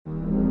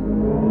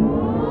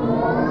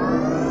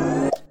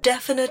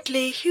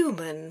definitely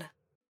human.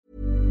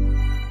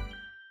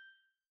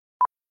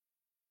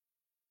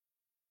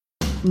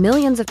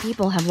 Millions of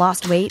people have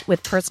lost weight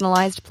with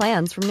personalized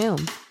plans from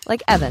Noom.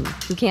 Like Evan,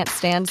 who can't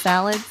stand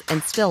salads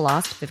and still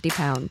lost 50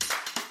 pounds.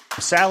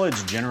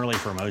 Salads generally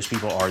for most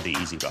people are the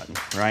easy button,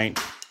 right?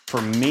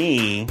 For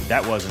me,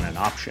 that wasn't an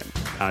option.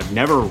 I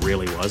never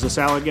really was a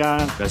salad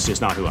guy. That's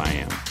just not who I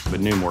am. But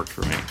Noom worked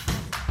for me.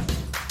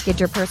 Get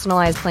your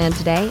personalized plan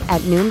today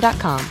at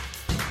Noom.com.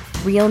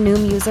 Real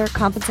Noom user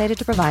compensated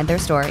to provide their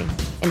story.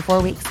 In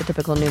 4 weeks, the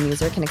typical Noom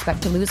user can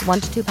expect to lose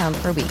 1 to 2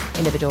 pounds per week.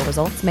 Individual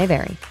results may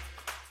vary.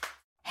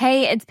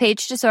 Hey, it's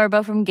Paige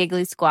DeSorbo from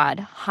Giggly Squad.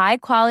 High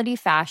quality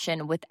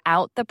fashion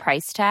without the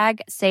price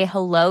tag. Say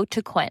hello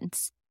to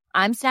Quince.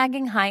 I'm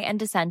snagging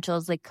high-end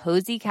essentials like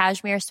cozy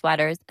cashmere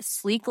sweaters,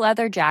 sleek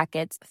leather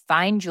jackets,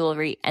 fine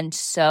jewelry, and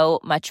so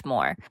much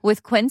more.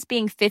 With Quince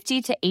being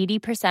 50 to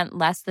 80%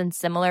 less than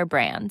similar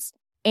brands.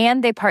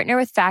 And they partner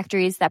with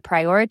factories that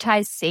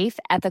prioritize safe,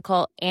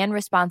 ethical, and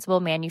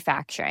responsible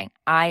manufacturing.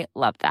 I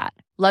love that.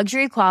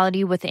 Luxury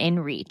quality within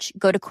reach.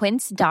 Go to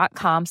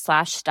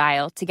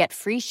quince.com/style to get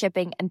free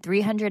shipping and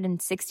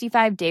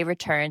 365-day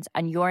returns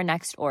on your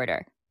next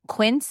order.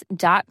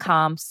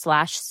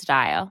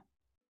 Quince.com/style.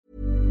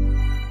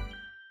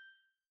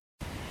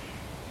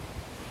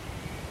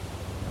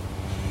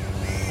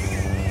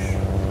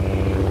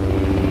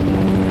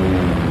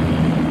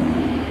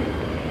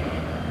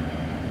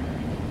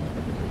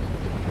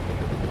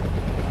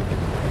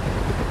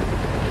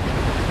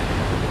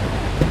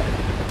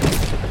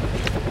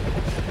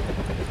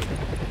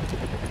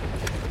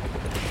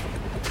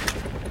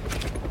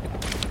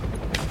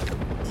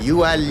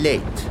 You are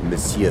late,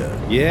 monsieur.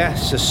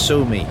 Yes,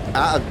 assuming.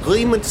 Our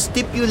agreement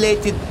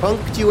stipulated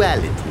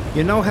punctuality.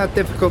 You know how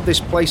difficult this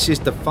place is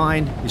to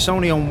find? It's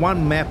only on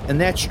one map,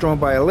 and that's drawn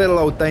by a little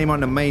old dame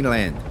on the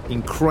mainland,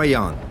 in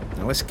crayon.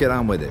 Now let's get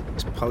on with it.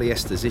 This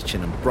polyester's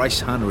itching, and Bryce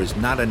Hunter is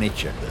not an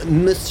itcher.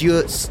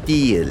 Monsieur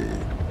Steele.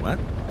 What?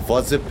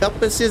 For the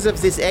purposes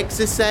of this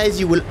exercise,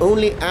 you will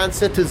only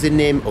answer to the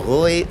name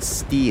Roy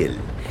Steele.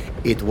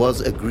 It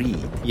was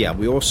agreed. Yeah,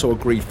 we also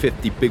agreed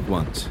 50 big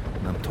ones.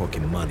 And I'm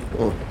talking money.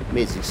 Oh,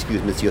 please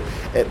excuse, monsieur.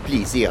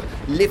 Please, here,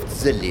 lift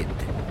the lid.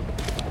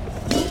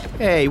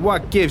 Hey,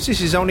 what gives?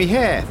 This is only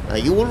half.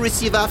 You will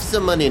receive half the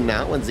money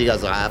now and the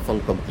other half on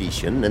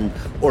completion, and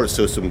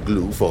also some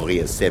glue for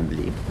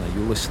reassembly. Now,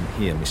 you listen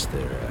here,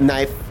 Mr.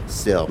 Knife,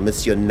 sir,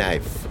 Monsieur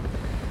Knife.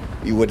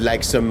 You would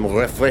like some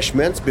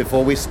refreshments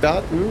before we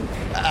start?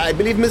 I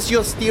believe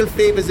Monsieur Steele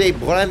favors a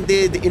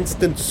branded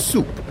instant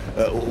soup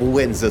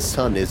when the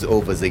sun is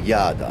over the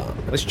yardarm.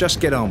 Let's just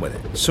get on with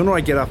it. The sooner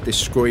I get off this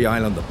screwy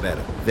island, the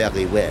better.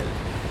 Very well.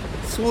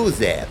 Through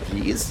there,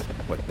 please.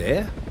 What,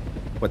 there?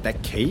 What,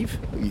 that cave?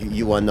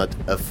 You are not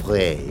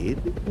afraid?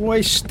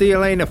 Roy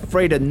Steele ain't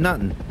afraid of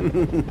nothing.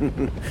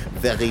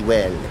 Very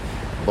well.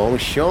 Bonne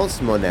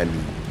chance, mon ami.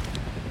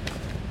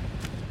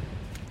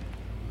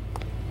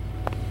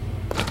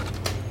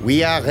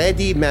 We are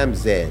ready,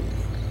 mademoiselle.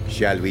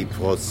 Shall we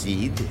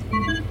proceed?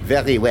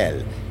 Very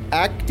well.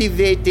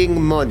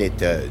 Activating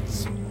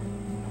monitors.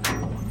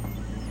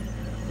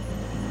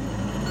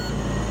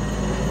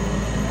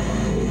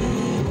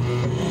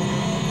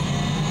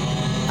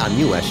 I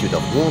knew I should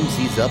have warmed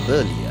these up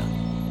earlier.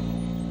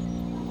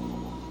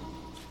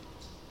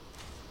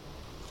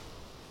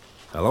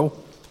 Hello?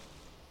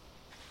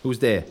 Who's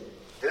there?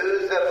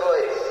 Who's the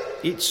voice?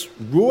 It's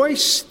Roy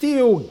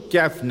Steele,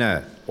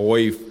 Governor.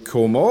 I've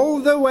come all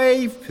the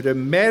way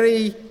from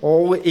merry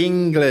old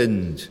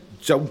England.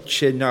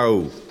 Don't you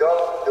know?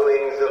 Stop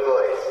doing the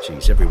voice.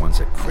 Jeez, everyone's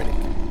a critic.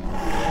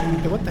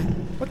 Hey, what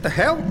the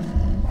hell?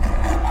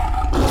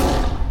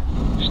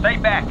 Stay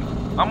back.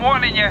 I'm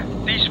warning you.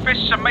 These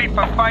fists are made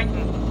for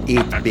fighting.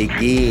 It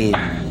begins.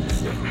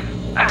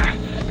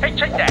 Hey,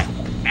 take that.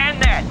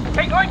 And that.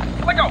 Hey,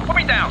 let go. Put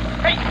me down.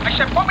 Hey, I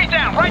said put me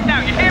down right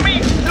now. You hear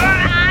me?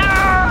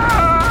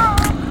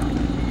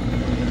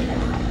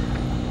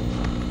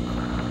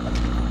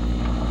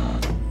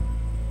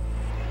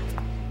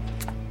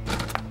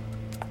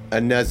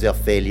 Another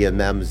failure,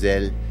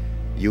 mademoiselle.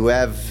 You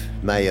have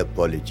my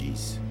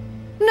apologies.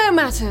 No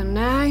matter,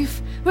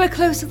 Knife. We're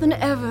closer than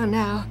ever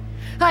now.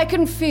 I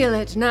can feel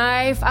it,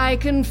 Knife. I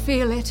can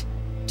feel it.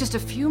 Just a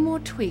few more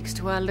tweaks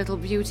to our little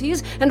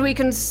beauties, and we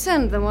can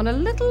send them on a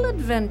little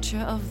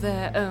adventure of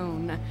their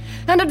own.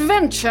 An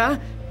adventure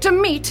to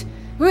meet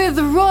with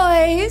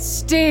Roy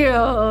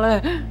Steele.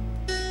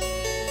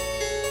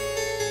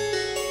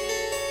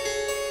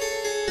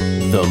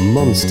 The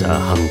Monster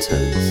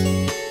Hunters.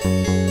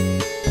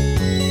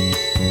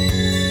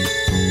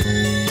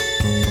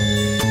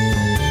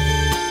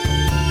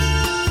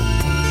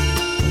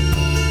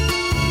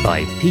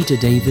 By Peter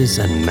Davis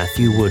and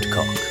Matthew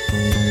Woodcock.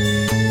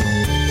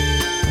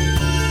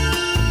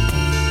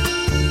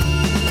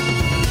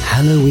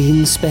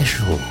 Halloween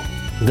Special,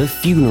 The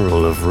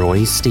Funeral of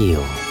Roy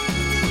Steele.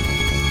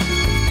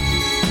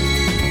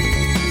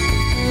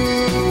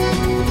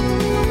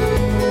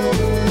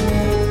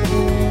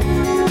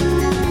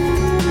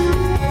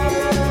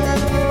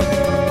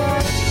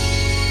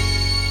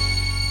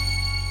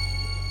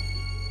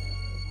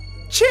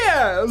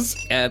 Cheers!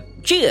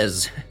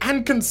 Cheers!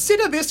 And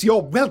consider this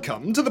your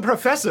welcome to the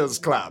Professors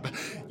Club.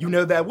 You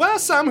know, there were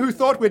some who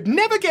thought we'd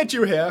never get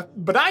you here,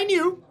 but I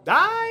knew.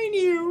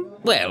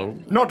 Well...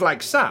 Not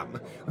like some.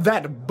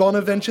 That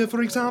Bonaventure,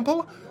 for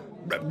example.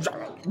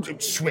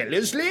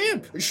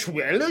 Swellesley,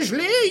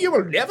 you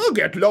will never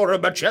get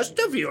Lorimer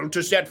Chesterfield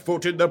to set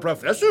foot in the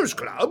Professors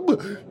Club.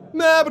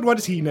 But what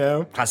does he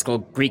know? Classical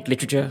Greek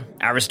literature,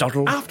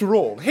 Aristotle. After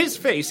all, his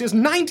face is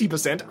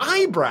 90%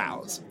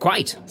 eyebrows.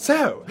 Quite.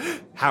 So,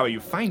 how are you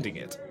finding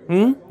it?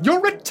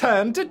 Your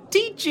return to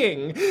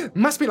teaching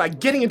must be like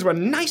getting into a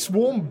nice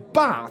warm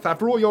bath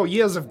after all your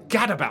years of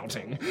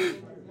gadabouting.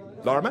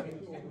 Lorimer?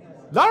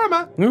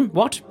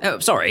 What? Oh,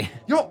 sorry.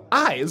 Your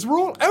eyes were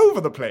all over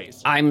the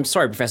place. I'm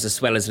sorry, Professor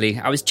Swellesley.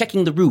 I was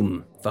checking the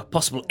room for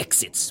possible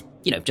exits.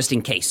 You know, just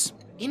in case.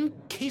 In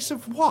case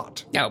of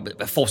what? Oh,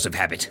 a force of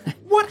habit.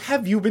 What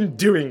have you been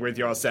doing with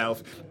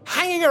yourself?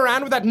 Hanging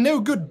around with that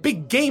no-good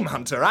big game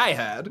hunter, I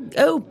heard.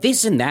 Oh,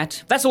 this and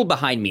that. That's all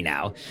behind me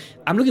now.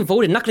 I'm looking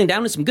forward to knuckling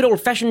down to some good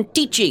old-fashioned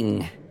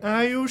teaching.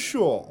 Are you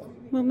sure?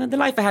 Well, the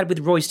life I had with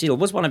Roy Steele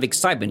was one of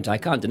excitement, I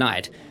can't deny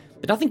it.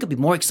 But nothing could be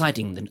more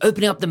exciting than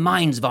opening up the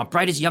minds of our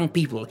brightest young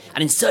people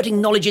and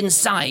inserting knowledge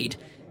inside.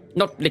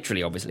 Not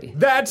literally, obviously.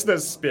 That's the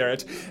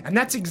spirit. And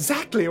that's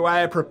exactly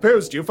why I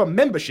proposed you for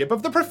membership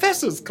of the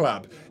Professors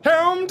Club.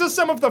 Home to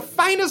some of the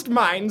finest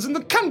minds in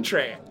the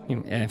country.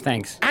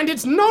 Thanks. And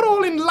it's not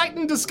all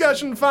enlightened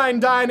discussion, fine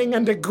dining,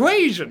 and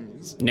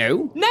equations.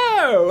 No?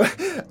 No!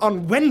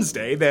 On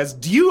Wednesday, there's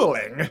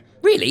dueling.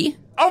 Really?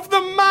 Of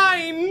the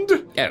mind!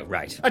 Oh,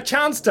 right. A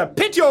chance to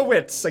pit your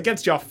wits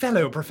against your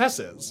fellow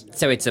professors.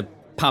 So it's a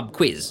pub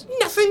quiz?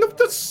 Nothing of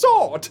the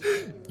sort!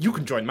 You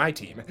can join my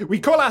team. We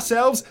call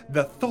ourselves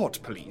the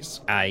Thought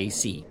Police. I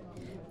see.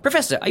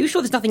 Professor, are you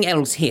sure there's nothing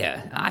else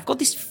here? I've got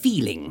this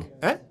feeling.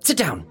 Eh? Sit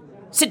down.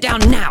 Sit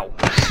down now!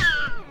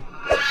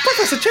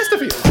 Professor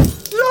Chesterfield!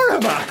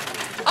 Lorimer!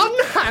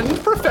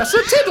 Unhand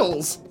Professor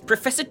Tiddles!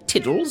 Professor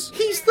Tiddles?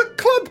 He's the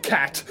club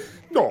cat!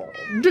 Oh,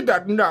 did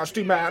that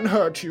nasty man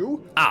hurt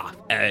you?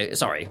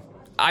 Sorry.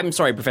 I'm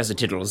sorry, Professor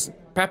Tiddles.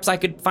 Perhaps I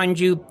could find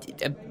you...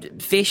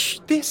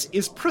 fish? This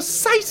is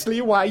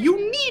precisely why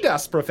you need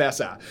us,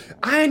 Professor.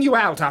 Iron you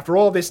out after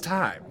all this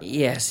time.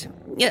 Yes.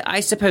 Yeah, I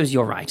suppose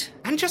you're right.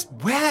 And just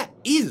where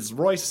is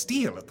Roy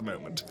Steele at the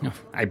moment? Oh,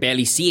 I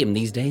barely see him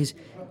these days.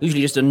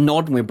 Usually just a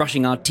nod when we're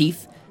brushing our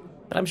teeth.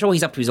 But I'm sure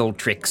he's up to his old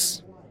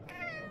tricks.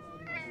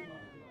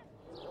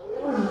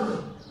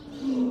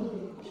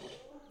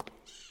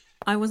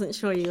 I wasn't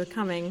sure you were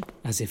coming.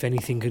 As if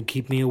anything could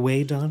keep me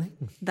away,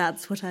 darling.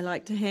 That's what I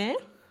like to hear.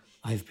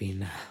 I've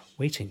been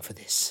waiting for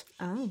this.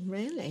 Oh,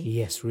 really?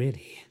 Yes,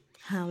 really.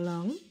 How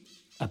long?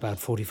 About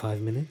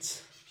 45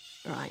 minutes.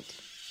 Right.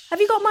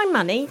 Have you got my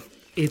money?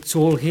 It's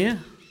all here.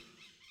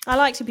 I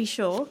like to be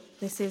sure.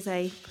 This is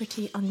a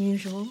pretty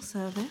unusual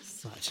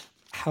service. Right.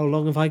 How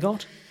long have I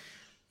got?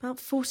 About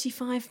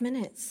 45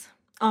 minutes.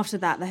 After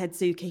that, the head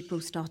zookeeper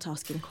will start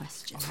asking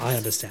questions. I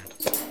understand.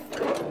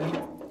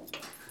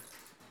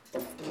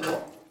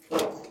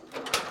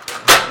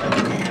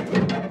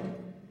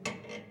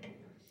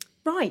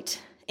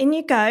 Right, in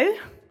you go. Are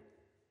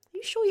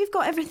you sure you've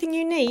got everything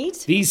you need?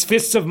 These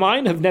fists of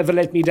mine have never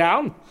let me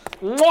down.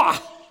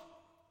 Mwah!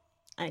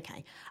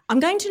 Okay, I'm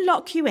going to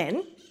lock you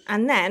in,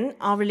 and then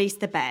I'll release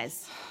the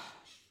bears.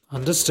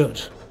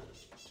 Understood.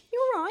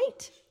 You all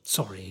right?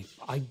 Sorry,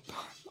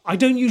 I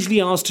don't usually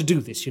ask to do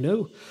this, you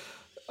know.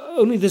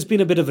 Only there's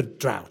been a bit of a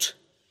drought.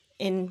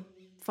 In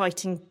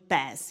fighting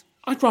bears?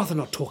 I'd rather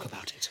not talk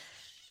about it.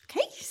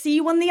 Okay, see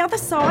you on the other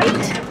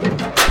side.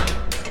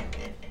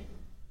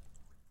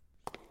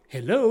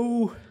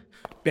 Hello,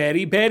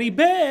 Berry Berry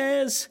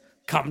Bears.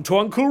 Come to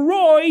Uncle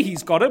Roy,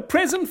 he's got a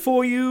present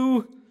for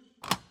you.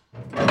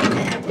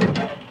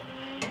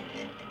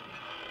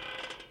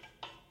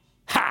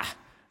 Ha!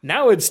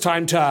 Now it's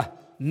time to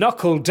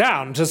knuckle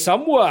down to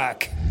some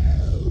work.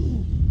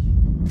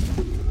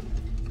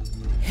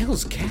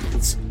 Hell's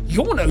cats,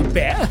 you're no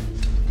bear.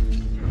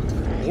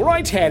 All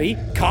right, Harry,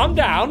 calm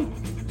down.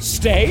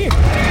 Stay.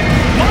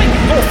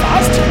 Lightning, you're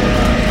fast.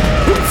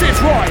 Who's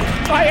it, Roy?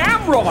 I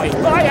am Roy!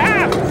 I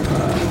am!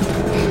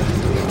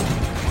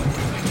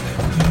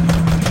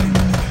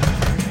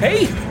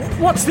 Hey,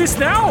 what's this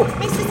now?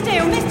 Mr.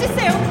 Steele,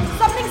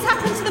 something's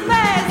happened to the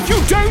bears!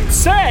 You don't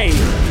say!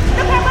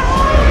 Look out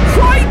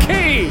behind!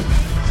 Crikey!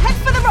 Head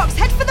for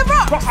the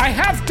rocks! But I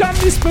have done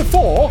this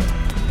before.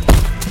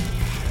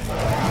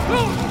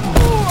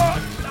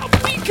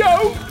 Up we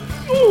go!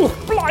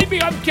 Oh,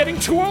 blimey, I'm getting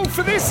too old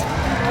for this.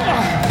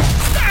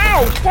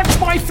 Ow! Watch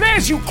my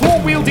flares, you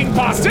claw-wielding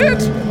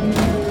bastard!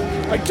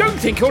 I don't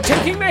think you're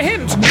taking the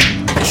hint.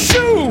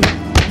 Shoo!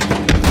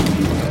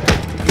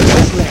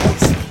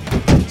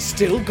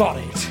 Still got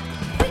it.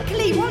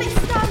 Quickly, while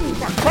it's done!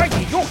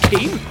 Crikey, you're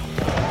keen.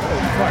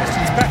 Oh, Christ,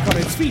 he's back on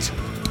its feet.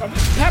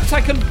 Perhaps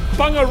I can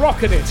bung a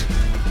rock at it.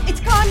 It's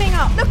climbing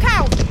up, look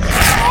out!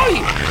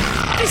 Oi!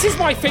 This is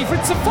my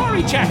favourite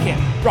safari jacket.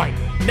 Right,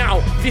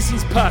 now this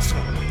is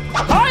personal.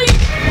 Hi!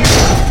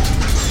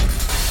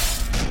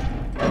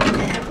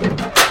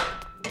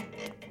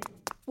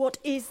 What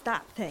is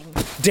that thing?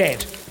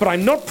 Dead. But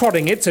I'm not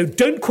prodding it, so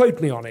don't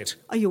quote me on it.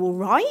 Are you all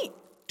right?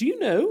 Do you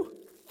know?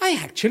 I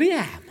actually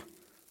am.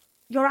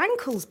 Your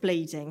ankle's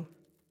bleeding.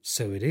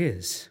 So it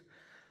is.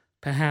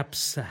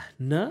 Perhaps a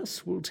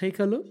nurse will take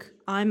a look?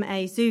 I'm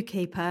a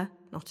zookeeper,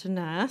 not a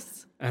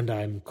nurse. And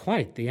I'm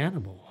quite the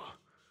animal.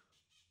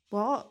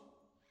 What?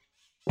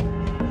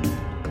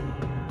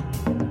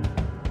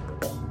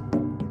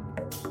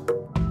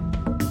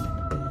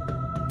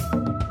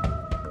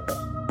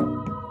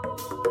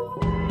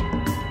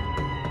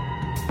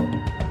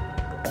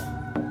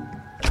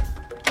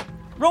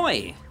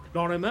 Roy!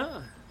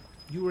 Lorimer,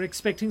 you were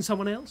expecting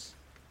someone else?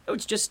 Oh,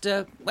 it's just,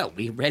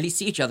 we rarely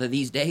see each other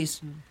these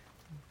days.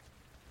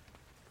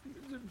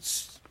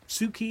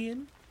 Suki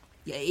in?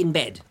 Yeah, in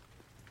bed.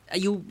 Are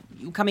you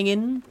coming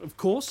in? Of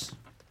course.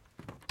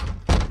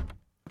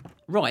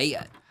 Roy...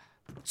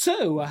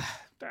 So,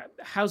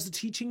 how's the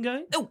teaching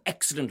going? Oh,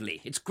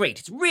 excellently. It's great.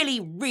 It's really,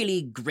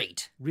 really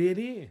great.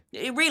 Really?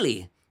 Really.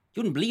 You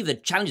wouldn't believe the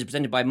challenges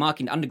presented by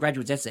marking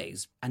undergraduates'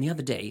 essays. And the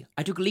other day,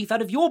 I took a leaf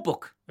out of your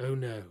book. Oh,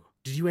 no.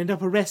 Did you end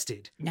up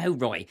arrested? No,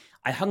 Roy.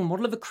 I hung a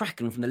model of a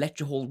kraken from the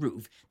lecture hall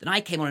roof. Then I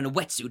came on in a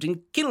wetsuit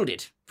and killed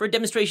it. For a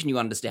demonstration, you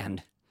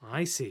understand.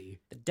 I see.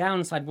 The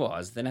downside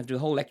was, then I had to do a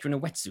whole lecture in a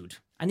wetsuit.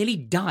 I nearly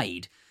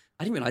died.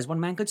 I didn't realise one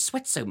man could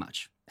sweat so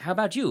much. How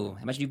about you?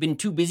 I imagine you've been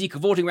too busy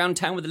cavorting around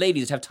town with the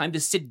ladies to have time to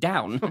sit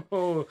down.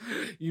 Oh,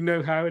 you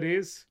know how it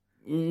is?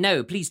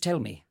 No, please tell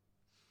me.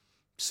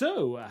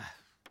 So,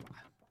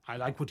 I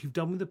like what you've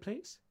done with the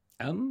place.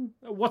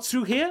 What's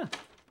through here?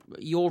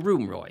 Your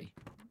room, Roy.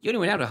 You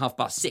only went out at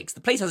 6:30.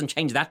 The place hasn't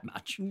changed that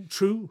much.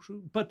 True.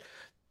 But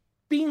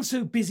being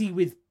so busy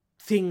with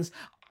things,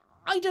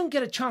 I don't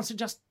get a chance to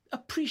just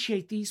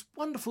appreciate these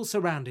wonderful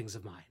surroundings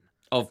of mine.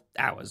 Of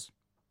ours.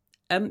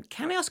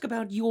 Can I ask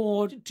about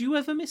your... Do you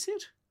ever miss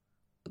it?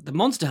 The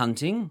monster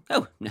hunting?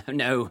 Oh,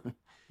 no.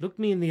 Look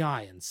me in the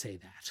eye and say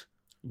that.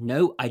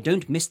 No, I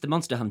don't miss the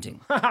monster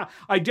hunting.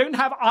 I don't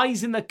have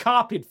eyes in the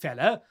carpet,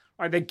 fella.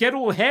 They get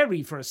all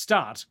hairy for a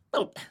start.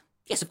 Well,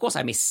 yes, of course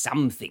I miss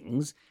some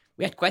things.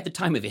 We had quite the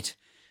time of it.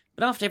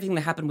 But after everything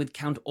that happened with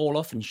Count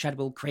Orloff and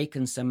Shadwell Crake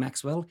and Sir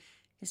Maxwell,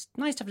 it's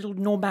nice to have a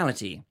little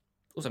normality.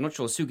 Also, I'm not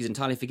sure Suki's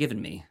entirely forgiven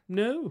me.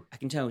 No. I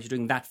can tell she's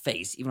doing that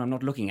face, even when I'm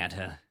not looking at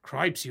her.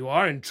 Cripes, you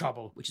are in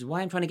trouble. Which is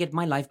why I'm trying to get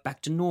my life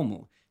back to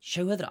normal.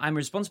 Show her that I'm a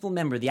responsible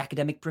member of the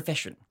academic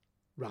profession.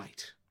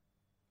 Right.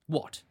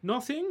 What?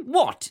 Nothing?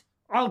 What?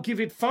 I'll give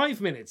it 5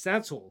 minutes,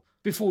 that's all.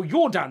 Before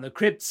you're down the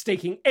crypt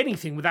staking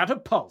anything without a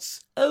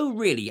pulse. Oh,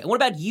 really? And what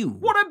about you?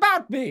 What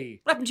about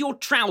me? What happened to your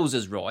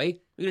trousers, Roy?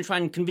 You're going to try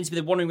and convince me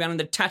that wandering around in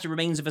the tattered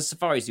remains of a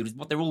safari suit is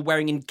what they're all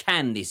wearing in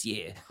Cannes this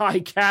year. I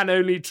can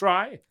only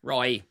try.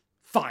 Roy.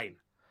 Fine.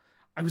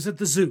 I was at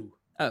the zoo.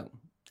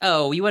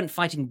 Oh, you weren't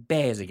fighting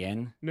bears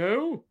again?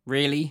 No.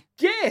 Really?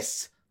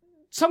 Yes!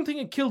 Something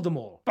had killed them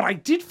all. But I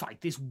did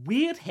fight this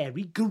weird,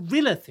 hairy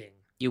gorilla thing.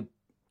 You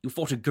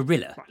fought a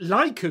gorilla?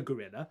 Like a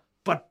gorilla,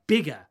 but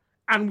bigger.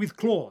 And with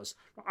claws.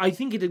 I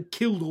think it had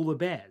killed all the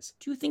bears.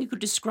 Do you think you could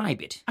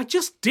describe it? I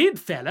just did,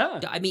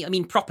 fella. I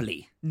mean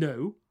properly.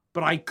 No,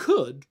 but I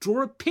could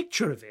draw a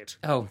picture of it.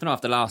 Oh, not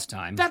after last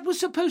time. That was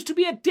supposed to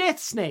be a death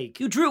snake.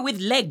 You drew it with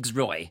legs,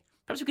 Roy.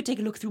 Perhaps we could take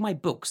a look through my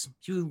books.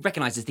 You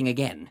recognise this thing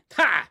again.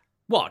 Ha!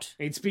 What?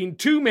 It's been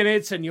 2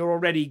 minutes and you're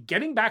already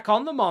getting back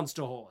on the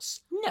monster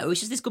horse. No,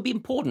 it's just this could be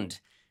important.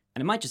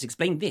 And it might just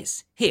explain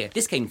this. Here,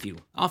 this came for you,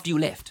 after you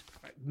left.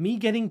 Me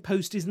getting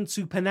post isn't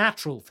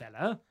supernatural,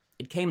 fella.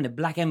 It came in a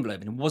black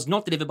envelope and was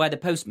not delivered by the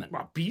postman.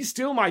 Well, be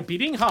still my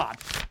beating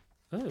heart.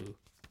 Oh.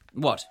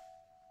 What?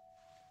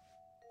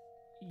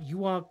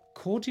 You are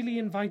cordially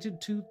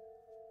invited to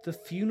the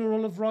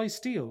funeral of Roy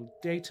Steele,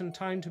 date and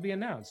time to be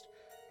announced.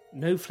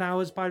 No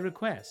flowers by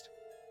request.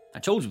 I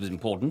told you it was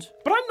important.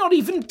 But I'm not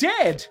even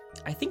dead!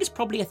 I think it's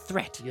probably a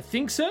threat. You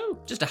think so?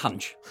 Just a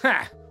hunch.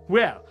 Ha!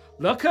 Well,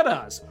 look at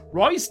us.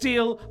 Roy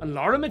Steele and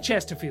Lorimer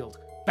Chesterfield.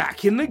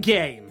 Back in the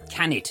game.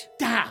 Can it?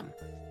 Damn!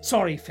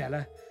 Sorry,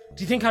 fella.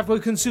 Do you think I've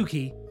woken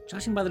Suki?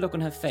 Judging by the look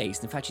on her face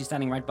and the fact she's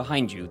standing right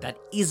behind you, that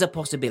is a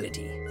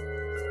possibility.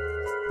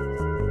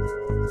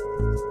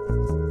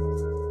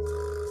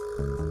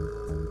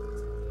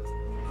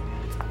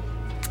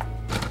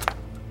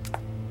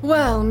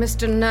 Well,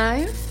 Mr.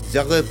 Knife?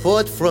 The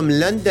report from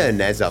London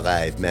has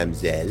arrived,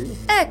 mademoiselle.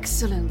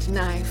 Excellent,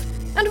 Knife.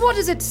 And what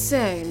does it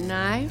say,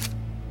 Knife?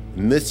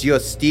 Monsieur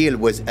Steele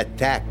was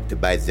attacked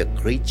by the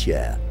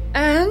creature.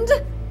 And?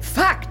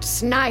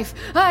 Facts, Knife.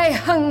 I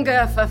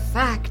hunger for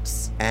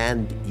facts.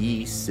 And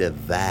he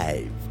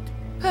survived.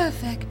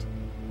 Perfect.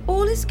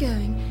 All is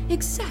going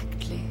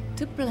exactly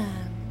to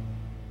plan.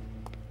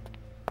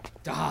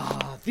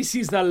 Ah, this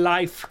is the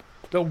life.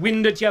 The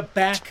wind at your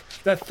back,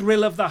 the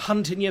thrill of the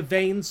hunt in your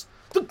veins,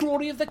 the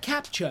glory of the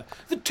capture,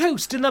 the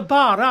toast in the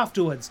bar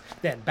afterwards,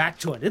 then back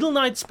to a little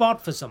night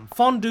spot for some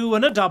fondue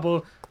and a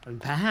double,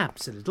 and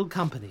perhaps a little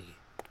company.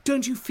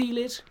 Don't you feel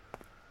it?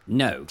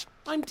 No.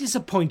 I'm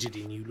disappointed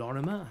in you,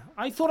 Lorimer.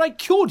 I thought I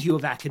cured you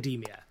of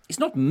academia. It's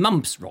not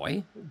mumps,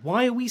 Roy.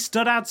 Why are we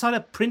stood outside a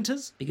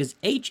printer's? Because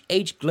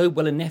H.H.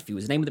 Globewell and Nephew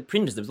is the name of the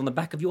printers that was on the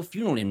back of your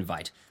funeral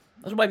invite.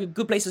 That might be a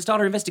good place to start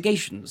our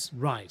investigations.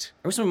 Right.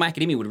 I wish some of my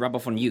academia would rub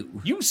off on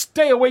you. You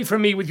stay away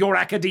from me with your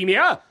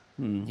academia!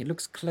 It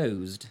looks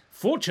closed.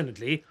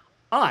 Fortunately,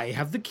 I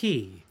have the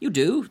key. You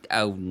do?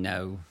 Oh,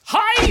 no.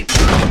 Hide!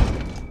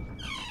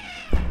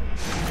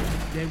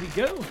 There we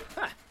go.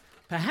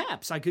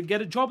 Perhaps I could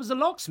get a job as a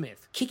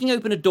locksmith. Kicking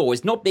open a door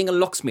is not being a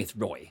locksmith,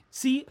 Roy.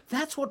 See,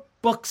 that's what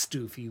books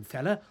do for you,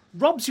 fella.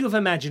 Robs you of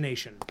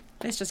imagination.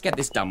 Let's just get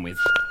this done with.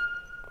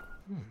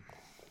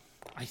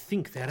 I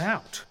think they're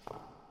out.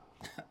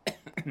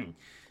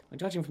 Well,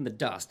 judging from the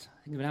dust, I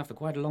think they've been out for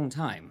quite a long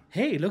time.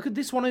 Hey, look at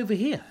this one over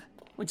here.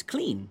 Oh, it's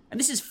clean. And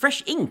this is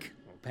fresh ink.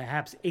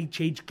 Perhaps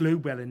H.H.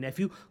 Globewell and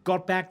nephew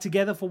got back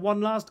together for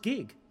one last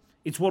gig.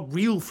 It's what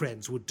real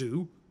friends would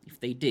do. If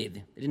they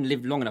did, they didn't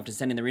live long enough to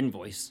send in their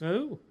invoice.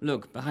 Oh.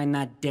 Look, behind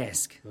that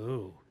desk.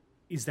 Oh.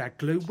 Is that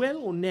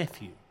Globewell or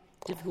nephew?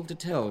 Difficult to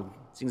tell,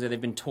 seeing as though they've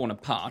been torn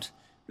apart.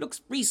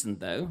 Looks recent,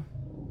 though.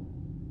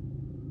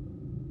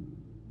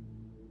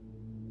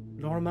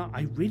 Lorimer,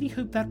 I really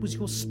hope that was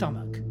your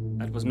stomach.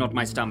 That was not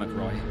my stomach,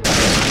 Roy.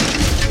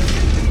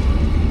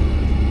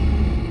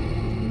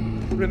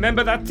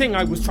 Remember that thing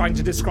I was trying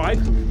to describe?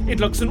 It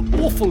looks an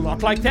awful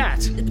lot like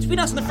that. Between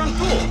us and the front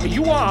door. Are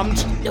you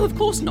armed? No, of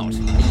course not.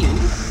 Are you?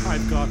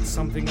 I've got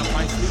something up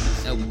my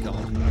sleeve. Oh,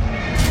 God.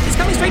 It's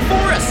coming straight for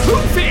us!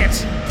 Move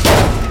it!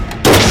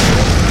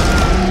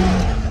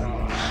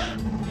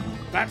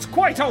 That's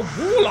quite a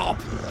wall-up!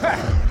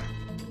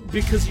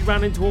 Because he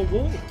ran into a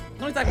wall.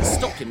 Not exactly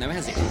stopped him, though,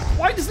 has it?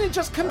 Why doesn't it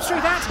just come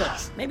straight at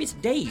us? Maybe it's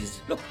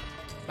dazed. Look,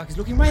 like he's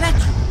looking right at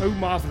you. Oh,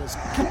 marvellous.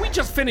 Can we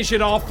just finish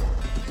it off?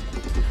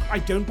 I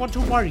don't want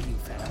to worry you,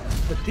 fella,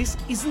 but this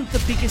isn't the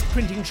biggest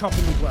printing shop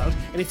in the world,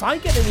 and if I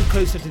get any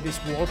closer to this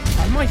wall,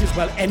 I might as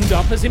well end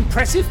up as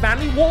impressive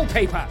manly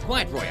wallpaper.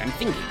 Quiet, Roy, I'm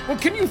thinking. Well,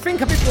 can you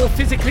think a bit more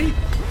physically?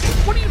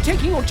 What are you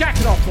taking your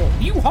jacket off for?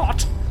 Are you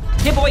hot?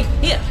 Here, boy,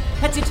 here.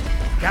 That's it.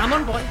 Come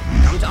on, boy.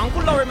 Come to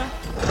Uncle Lorimer.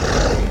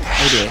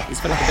 Oh dear, this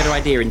felt like a better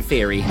idea in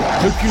theory.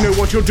 Hope you know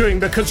what you're doing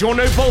because you're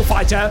no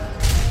bullfighter.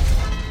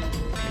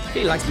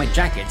 He likes my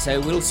jacket, so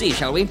we'll see,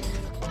 shall we?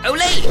 Ole!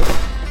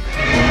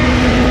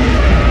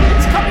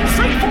 It's coming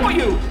straight for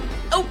you!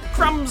 Oh,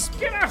 crumbs!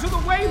 Get out of the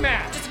way,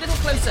 man! Just a little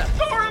closer.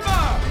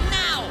 Lorimer!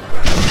 Now!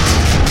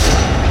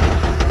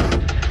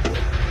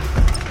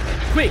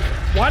 Quick,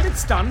 while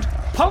it's stunned,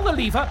 pull the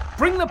lever,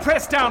 bring the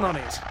press down on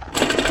it.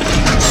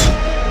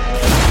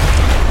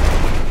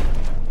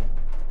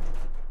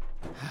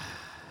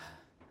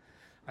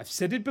 I've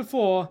said it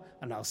before,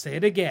 and I'll say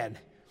it again.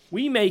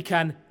 We make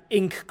an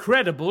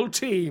incredible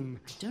team.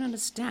 I don't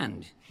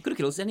understand. It could have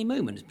killed us any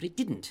moment, but it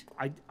didn't.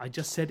 I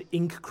just said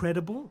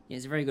incredible? Yeah,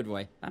 it's a very good,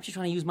 Roy. I'm just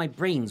trying to use my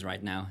brains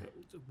right now.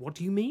 What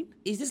do you mean?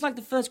 Is this like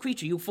the first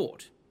creature you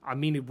fought? I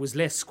mean, it was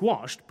less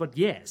squashed, but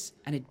yes.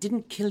 And it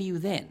didn't kill you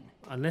then?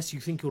 Unless you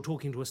think you're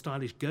talking to a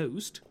stylish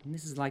ghost. And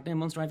this is like no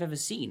monster I've ever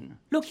seen.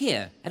 Look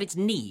here, at its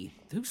knee.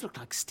 Those look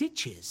like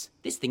stitches.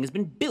 This thing has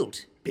been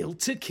built. Built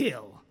to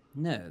kill.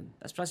 No,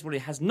 that's precisely what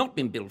it has not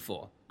been built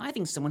for. I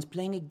think someone's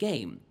playing a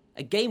game.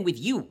 A game with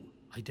you.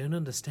 I don't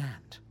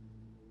understand.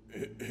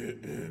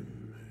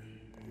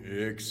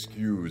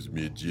 Excuse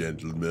me,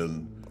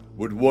 gentlemen.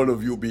 Would one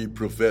of you be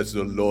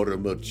Professor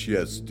Lorimer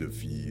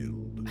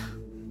Chesterfield?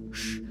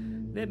 Shh.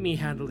 Let me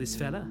handle this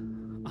fella.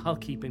 I'll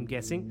keep him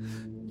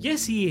guessing.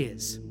 Yes, he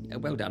is.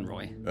 Well done,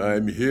 Roy.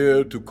 I'm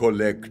here to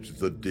collect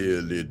the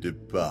dearly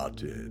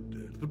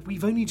departed. But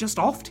we've only just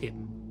offed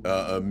him.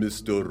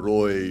 Mr.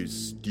 Roy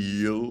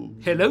Steele?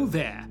 Hello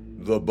there.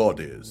 The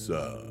body,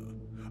 sir.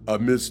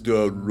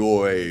 Mr.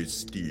 Roy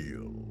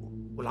Steele.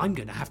 Well, I'm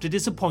going to have to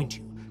disappoint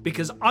you,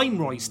 because I'm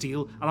Roy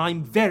Steele, and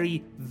I'm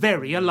very,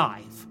 very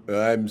alive.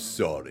 I'm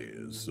sorry,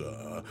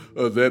 sir.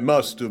 There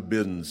must have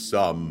been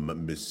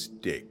some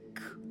mistake.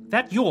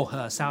 That your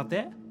hearse out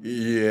there?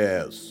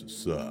 Yes,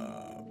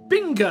 sir.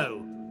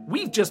 Bingo!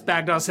 We've just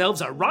bagged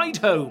ourselves a ride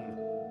home.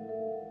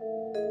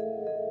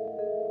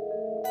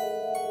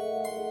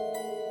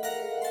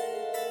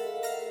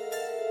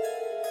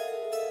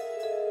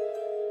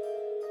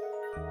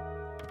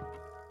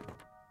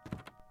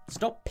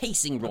 Stop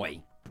pacing,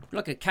 Roy. You're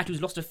like a cat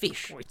who's lost a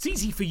fish. Oh, it's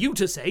easy for you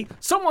to say.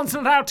 Someone's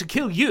not out to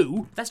kill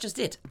you. That's just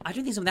it. I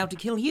don't think someone's out to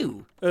kill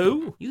you.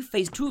 Oh? You've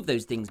faced two of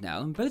those things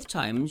now, and both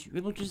times you were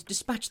able to just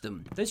dispatch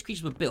them. Those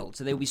creatures were built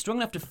so they will be strong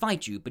enough to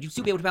fight you, but you'd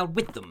still be able to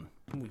outwit them.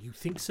 Well, you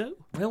think so?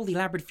 Well, all the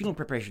elaborate funeral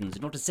preparations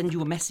in order to send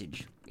you a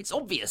message. It's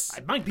obvious.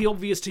 It might be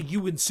obvious to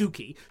you and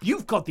Suki.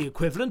 You've got the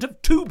equivalent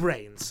of 2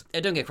 brains.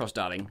 Don't get cross,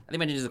 darling. I think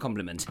meant it as a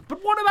compliment. But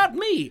what about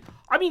me?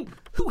 I mean,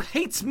 who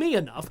hates me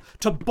enough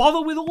to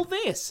bother with all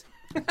this?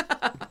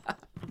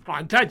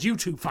 I'm glad you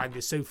two find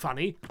this so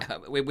funny.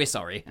 We're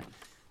sorry.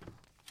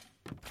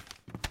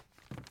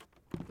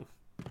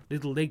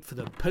 Little late for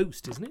the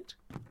post, isn't it?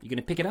 You going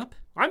to pick it up?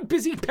 I'm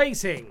busy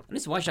pacing. And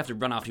this is why I should have to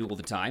run after you all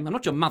the time. I'm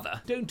not your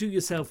mother. Don't do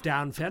yourself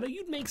down, fella.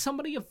 You'd make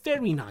somebody a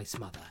very nice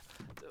mother.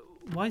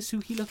 Why is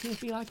Suki looking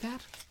at me like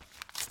that?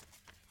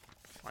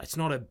 It's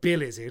not a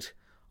bill, is it?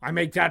 I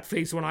make that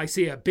face when I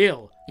see a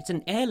bill. It's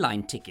an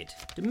airline ticket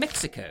to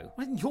Mexico.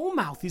 Well, your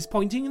mouth is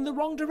pointing in the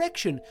wrong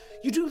direction.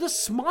 You do the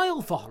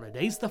smile for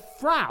holidays, the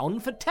frown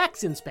for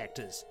tax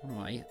inspectors.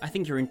 Oh, I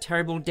think you're in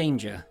terrible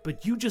danger.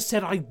 But you just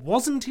said I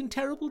wasn't in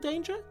terrible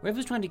danger?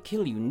 Whoever's trying to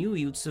kill you knew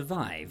you'd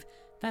survive.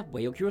 That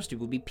way your curiosity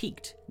will be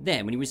piqued.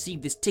 Then, when you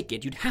receive this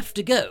ticket, you'd have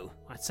to go.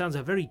 That sounds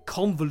a very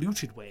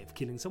convoluted way of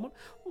killing someone.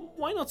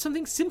 Why not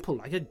something simple,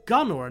 like a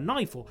gun or a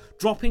knife, or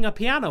dropping a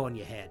piano on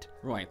your head?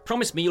 Roy,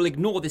 promise me you'll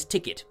ignore this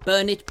ticket.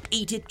 Burn it,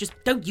 eat it, just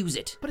don't use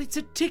it. But it's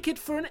a ticket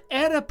for an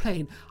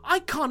aeroplane. I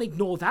can't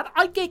ignore that.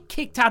 I'd get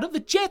kicked out of the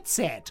jet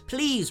set.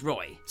 Please,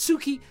 Roy.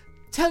 Suki,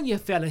 tell your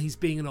fella he's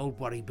being an old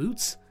worry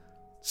boots.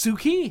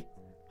 Suki?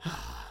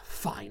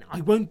 Fine,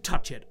 I won't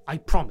touch it, I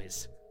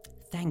promise.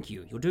 Thank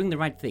you, you're doing the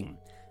right thing.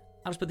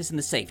 I'll just put this in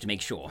the safe to make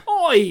sure.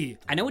 Oi!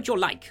 I know what you're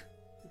like.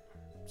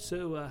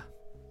 So,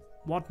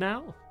 what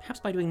now? Perhaps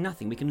by doing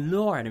nothing, we can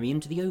lure our enemy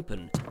into the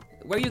open.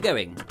 Where are you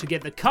going? To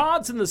get the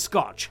cards and the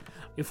scotch.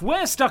 If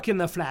we're stuck in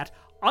the flat,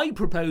 I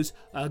propose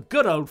a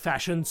good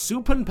old-fashioned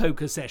soup and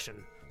poker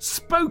session.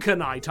 Spoker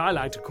night, I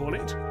like to call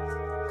it.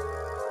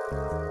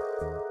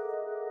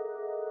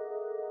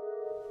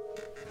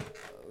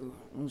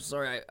 I'm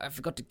sorry, I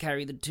forgot to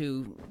carry the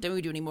two. Don't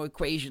we do any more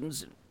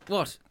equations?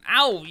 What?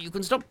 Ow! You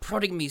can stop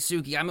prodding me,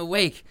 Suki. I'm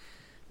awake.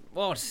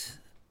 What?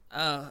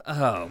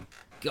 Oh,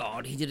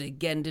 God. He did it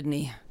again, didn't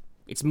he?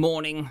 It's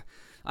morning.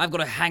 I've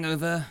got a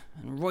hangover,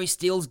 and Roy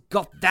Steele's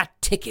got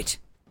that ticket.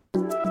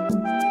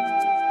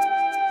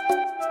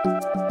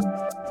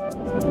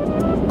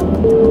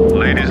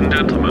 Ladies and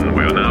gentlemen,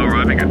 we are now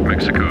arriving at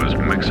Mexico's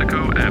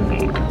Mexico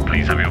Airport.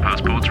 Please have your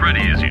passports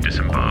ready as you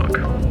disembark.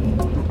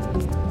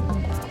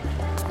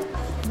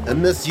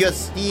 Monsieur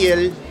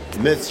Steele!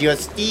 Monsieur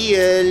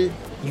Steele!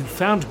 You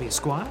found me,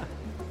 Squire.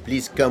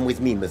 Please come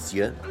with me,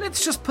 monsieur.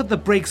 Let's just put the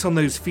brakes on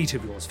those feet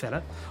of yours,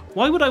 fella.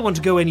 Why would I want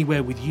to go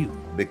anywhere with you?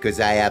 Because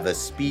I have a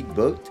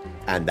speedboat,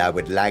 and I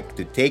would like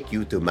to take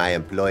you to my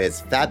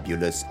employer's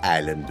fabulous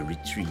island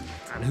retreat.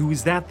 And who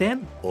is that,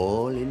 then?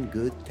 All in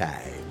good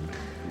time.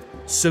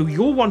 So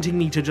you're wanting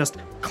me to just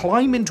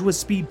climb into a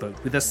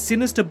speedboat with a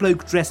sinister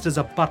bloke dressed as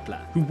a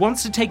butler who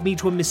wants to take me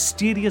to a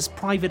mysterious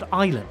private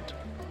island?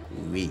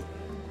 Oui.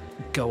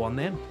 Go on,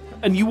 then.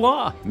 And you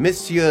are?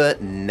 Monsieur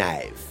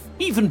Knife.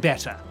 Even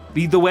better.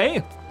 Lead the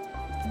way.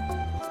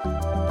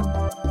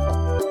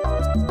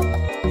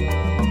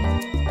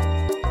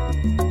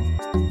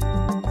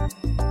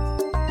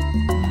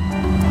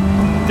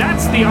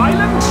 That's the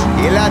island?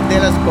 Isla de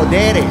los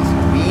Poderes.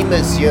 Oui,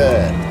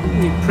 monsieur.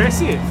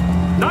 Impressive.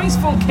 Nice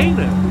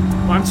volcano.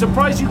 I'm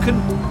surprised you can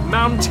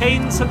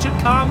maintain such a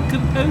calm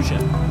composure.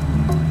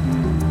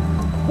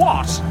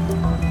 What?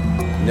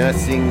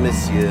 Nothing,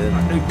 monsieur.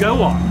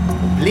 Go on.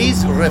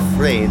 Please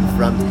refrain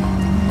from...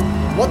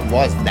 What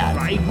was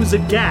that? It was a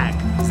gag.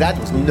 That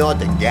was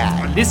not a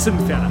gag. Listen,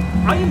 fella.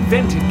 I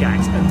invented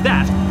gags, and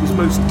that was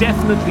most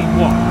definitely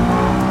one.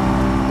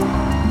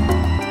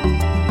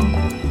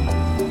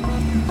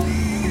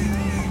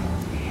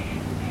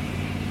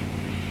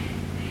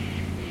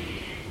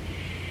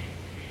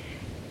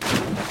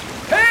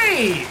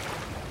 Hey!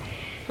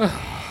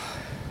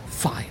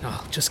 Fine,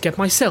 I'll just get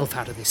myself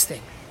out of this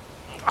thing.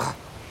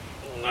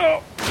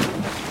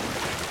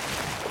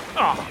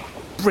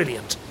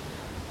 Brilliant.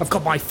 I've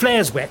got my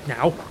flares wet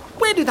now.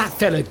 Where did that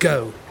fella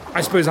go?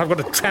 I suppose I've got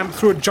to tramp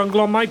through a jungle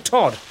on my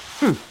Todd.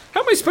 How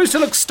am I supposed to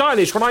look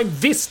stylish when I'm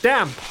this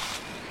damp?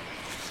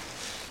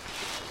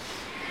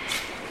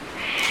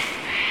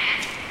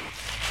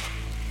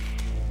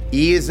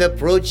 He is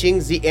approaching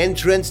the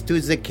entrance to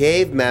the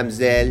cave,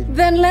 mademoiselle.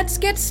 Then let's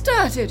get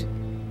started.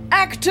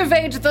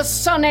 Activate the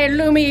Sonne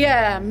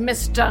Lumiere,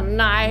 Mr.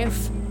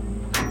 Knife.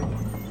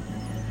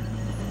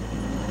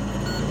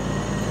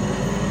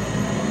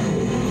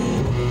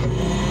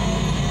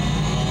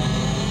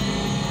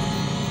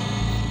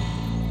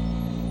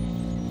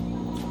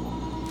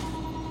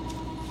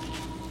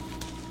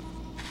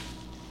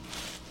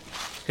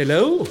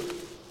 Hello?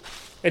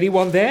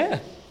 Anyone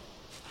there?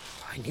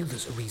 I knew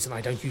there's a reason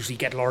I don't usually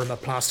get Lorimer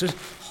plastered.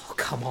 Oh,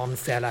 come on,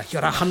 fella.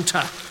 You're a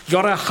hunter.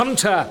 You're a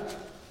hunter.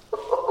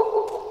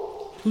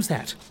 Who's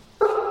that?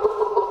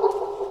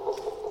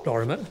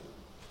 Lorimer?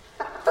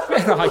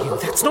 Where are you?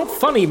 That's not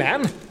funny,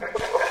 man.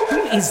 Who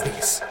is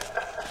this?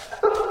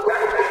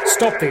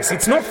 Stop this.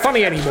 It's not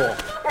funny anymore.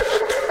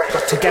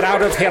 Got to get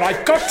out of here.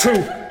 I've got to.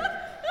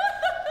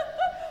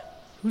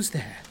 Who's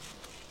there?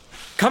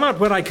 Come out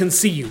where I can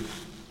see you.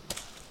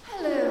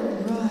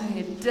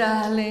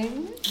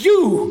 Darling.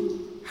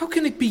 You! How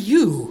can it be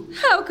you?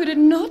 How could it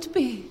not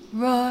be,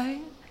 Roy?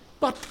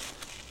 But...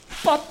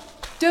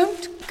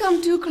 Don't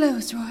come too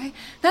close, Roy.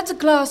 That's a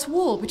glass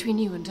wall between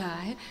you and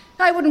I.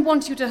 I wouldn't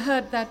want you to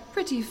hurt that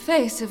pretty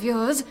face of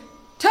yours.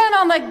 Turn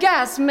on the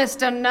gas,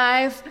 Mr.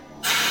 Knife.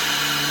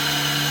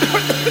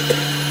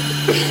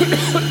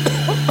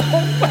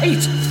 Oh,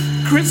 wait!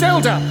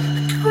 Griselda!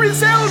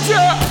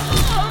 Griselda!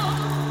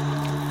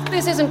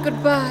 This isn't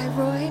goodbye,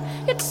 Roy.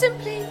 It's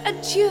simply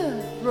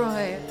adieu,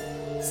 Roy.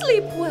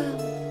 Sleep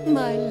well,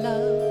 my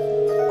love.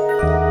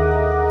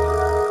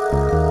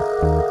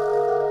 I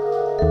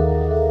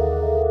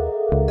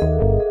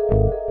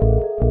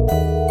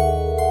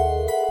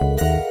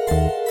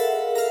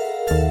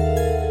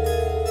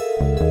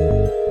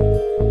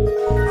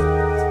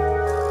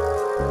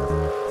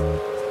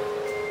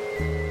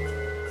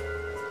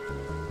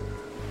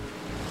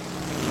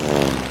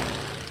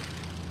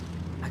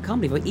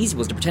can't believe how easy it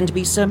was to pretend to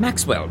be Sir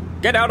Maxwell.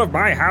 Get out of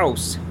my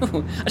house! I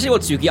tell you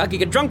what, Suki, I could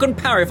get drunk on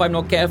power if I'm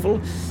not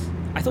careful.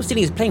 I thought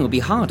stealing his plane would be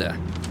harder.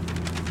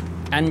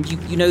 And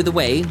you know the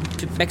way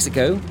to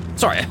Mexico?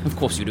 Sorry, of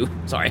course you do.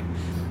 Sorry.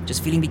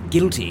 Just feeling a bit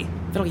guilty.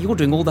 I feel like you're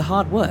doing all the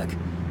hard work.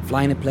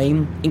 Flying a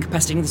plane,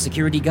 incapacitating the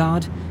security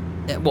guard.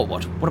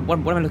 What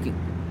am I looking...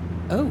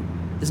 Oh,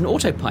 there's an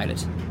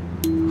autopilot.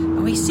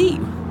 Oh, I see.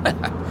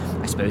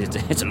 I suppose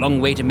it's a long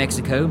way to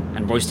Mexico,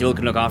 and Roy Steele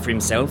can look after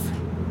himself.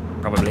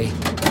 Probably.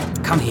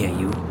 Come here,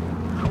 you.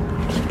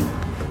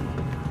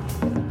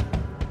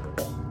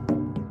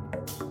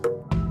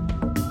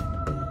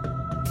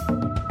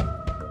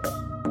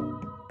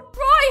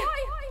 Roy!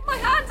 My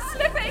hand's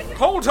slipping!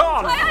 Hold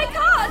on! I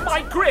can't!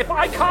 My grip,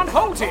 I can't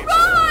hold it!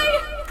 Roy!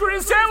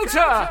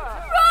 Griselda!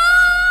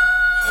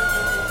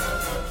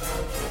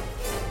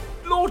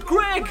 Roy! Lord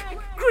Greg!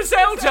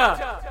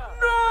 Griselda!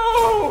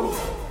 No!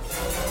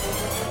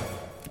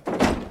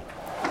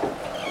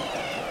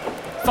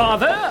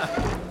 Father!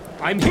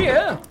 I'm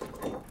here!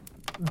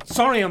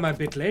 Sorry I'm a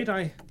bit late.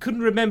 I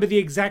couldn't remember the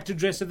exact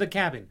address of the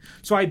cabin,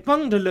 so I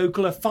bunged a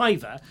local a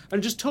 $5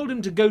 and just told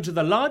him to go to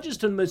the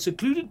largest and most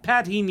secluded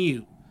pad he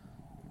knew.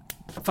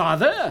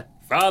 Father?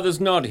 Father's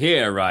not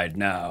here right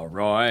now,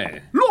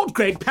 Roy. Lord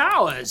Greg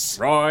Powers!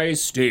 Roy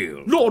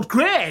Steele. Lord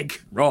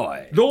Greg!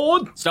 Roy.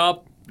 Lord...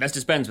 Stop. Let's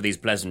dispense with these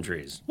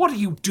pleasantries. What are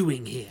you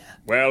doing here?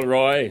 Well,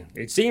 Roy,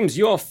 it seems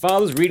your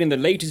father's reading the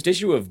latest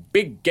issue of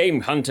Big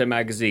Game Hunter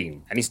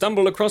magazine, and he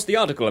stumbled across the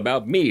article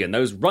about me and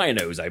those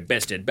rhinos I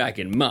bested back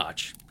in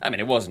March. I mean,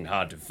 it wasn't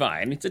hard to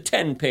find. It's a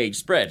 10-page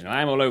spread, and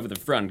I'm all over the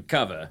front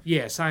cover.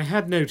 Yes, I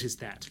had noticed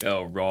that.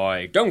 Oh,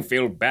 Roy, don't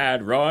feel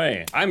bad,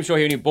 Roy. I'm sure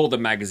he only bought the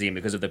magazine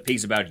because of the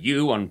piece about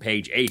you on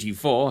page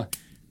 84.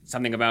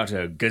 Something about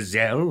a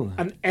gazelle?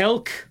 An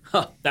elk?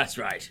 Huh, that's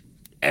right.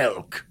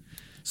 Elk.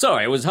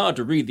 Sorry, it was hard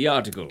to read the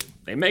article.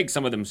 They make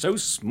some of them so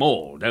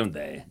small, don't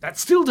they? That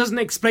still doesn't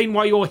explain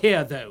why you're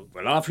here, though.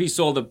 Well, after he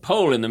saw the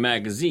poll in the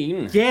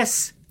magazine...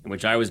 Yes? In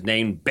which I was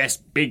named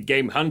Best Big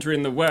Game Hunter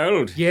in the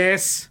World.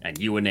 Yes. And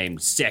you were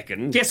named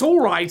second. Yes,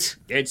 all right.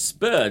 It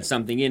spurred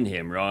something in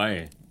him,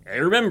 Roy.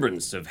 A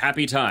remembrance of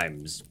happy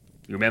times.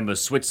 You remember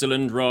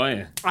Switzerland,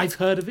 Roy? I've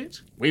heard of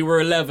it. We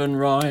were 11,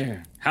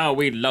 Roy. How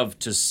we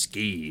loved to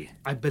ski.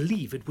 I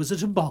believe it was a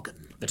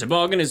toboggan. The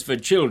toboggan is for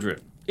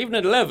children. Even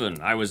at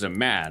 11, I was a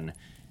man.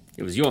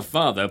 It was your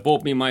father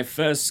bought me my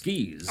first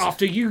skis.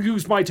 After you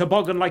used my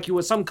toboggan like you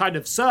were some kind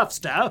of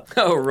surfster.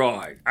 Oh,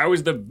 Roy, I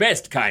was the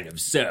best kind of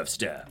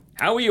surfster.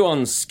 How are you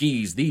on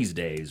skis these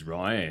days,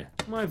 Roy?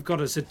 I've got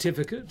a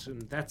certificate,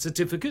 and that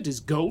certificate is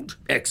gold.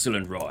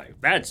 Excellent, Roy.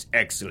 That's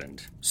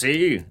excellent.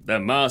 See, the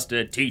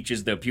master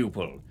teaches the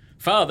pupil.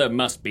 Father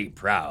must be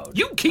proud.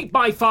 You keep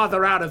my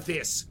father out of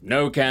this.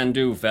 No can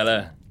do,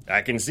 fella.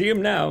 I can see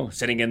him now,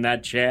 sitting in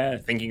that chair,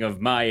 thinking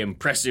of my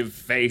impressive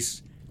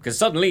face. Because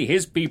suddenly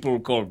his people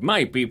called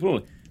my people,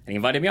 and he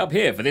invited me up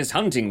here for this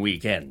hunting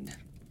weekend.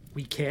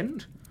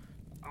 Weekend?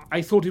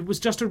 I thought it was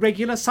just a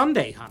regular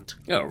Sunday hunt.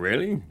 Oh,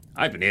 really?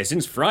 I've been here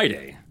since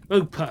Friday.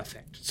 Oh,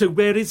 perfect. So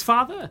where is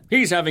Father?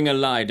 He's having a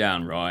lie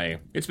down, Roy.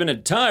 It's been a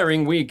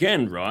tiring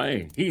weekend,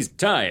 Roy. He's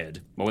tired.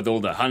 What with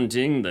all the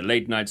hunting, the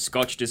late-night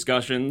Scotch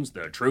discussions,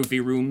 the trophy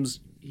rooms.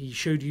 He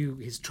showed you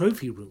his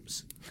trophy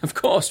rooms? Of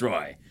course,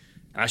 Roy.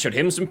 I showed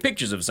him some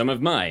pictures of some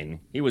of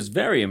mine. He was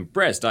very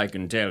impressed, I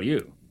can tell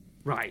you.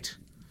 Right.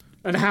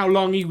 And how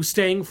long are you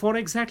staying for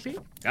exactly?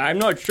 I'm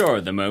not sure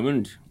at the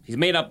moment. He's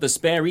made up the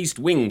spare east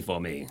wing for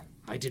me.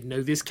 I didn't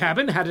know this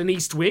cabin had an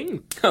east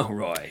wing. Oh,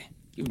 Roy,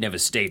 you've never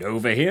stayed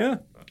over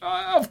here?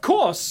 Of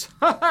course.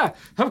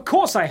 Of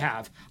course I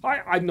have.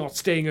 I'm not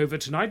staying over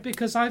tonight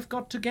because I've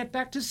got to get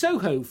back to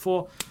Soho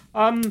for,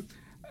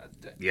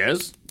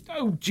 Yes?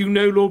 Oh, do you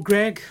know, Lord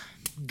Greg?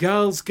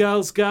 Girls.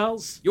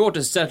 You ought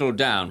to settle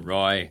down,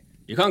 Roy.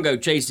 You can't go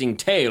chasing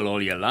tail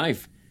all your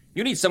life.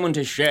 You need someone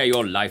to share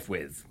your life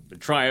with. The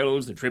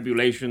trials, the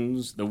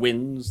tribulations, the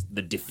wins,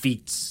 the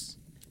defeats.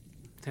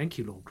 Thank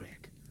you, Lord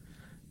Greg.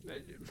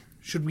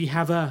 Should we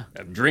have a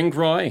drink,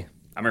 Roy?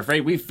 I'm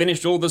afraid we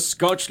finished all the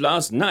scotch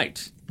last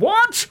night.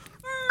 What?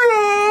 No!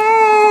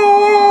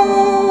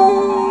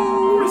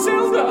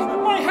 Griselda,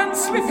 my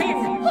hand's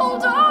slipping.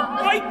 Hold on.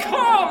 I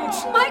can't.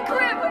 My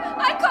grip.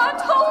 I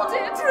can't hold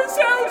it.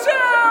 Griselda!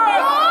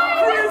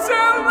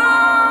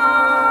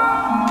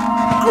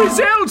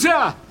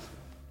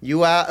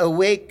 You are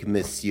awake,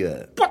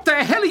 monsieur. What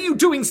the hell are you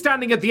doing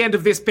standing at the end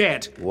of this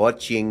bed?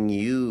 Watching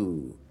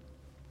you.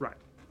 Right.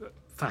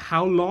 For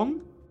how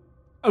long?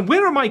 And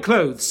where are my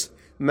clothes?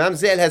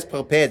 Mademoiselle has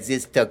prepared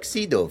this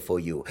tuxedo for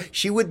you.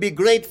 She would be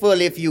grateful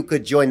if you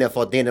could join her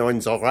for dinner in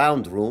the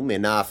round room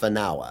in half an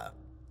hour.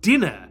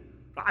 Dinner?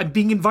 I'm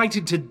being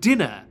invited to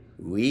dinner.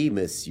 Oui,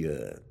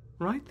 monsieur.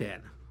 Right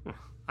then.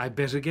 I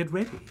better get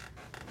ready.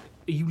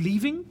 Are you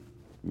leaving?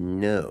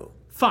 No.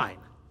 Fine.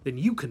 Then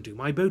you can do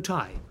my bow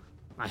tie.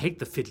 I hate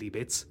the fiddly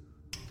bits.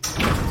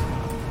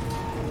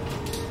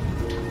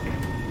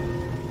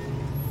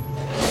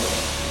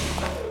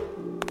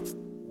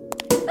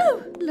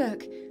 Oh,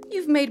 look.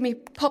 You've made me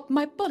pop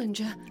my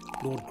Bollinger.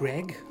 Lord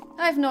Greg?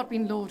 I've not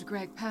been Lord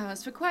Greg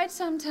Powers for quite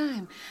some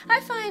time. I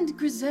find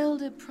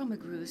Griselda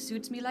Promegrew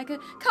suits me like a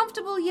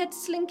comfortable yet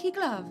slinky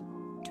glove.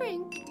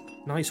 Drink.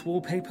 Nice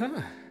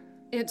wallpaper.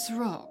 It's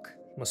rock.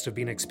 Must have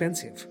been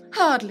expensive.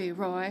 Hardly,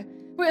 Roy.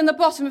 We're in the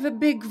bottom of a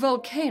big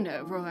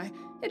volcano, Roy.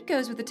 It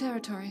goes with the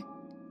territory.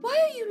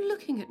 Why are you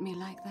looking at me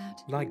like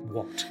that? Like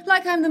what?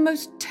 Like I'm the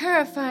most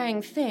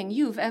terrifying thing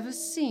you've ever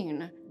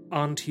seen.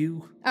 Aren't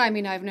you? I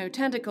mean, I've no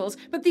tentacles,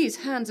 but these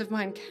hands of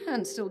mine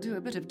can still do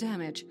a bit of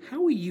damage.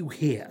 How are you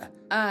here?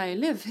 I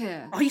live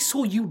here. I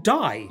saw you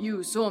die.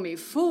 You saw me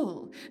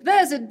fall.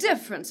 There's a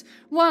difference.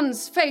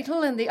 One's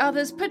fatal and the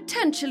other's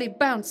potentially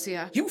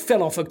bouncier. You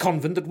fell off a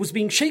convent that was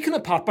being shaken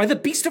apart by the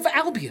Beast of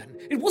Albion.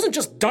 It wasn't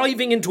just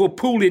diving into a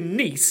pool in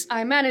Nice.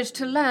 I managed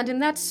to land in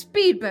that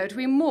speedboat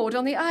we moored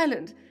on the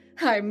island.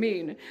 I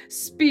mean,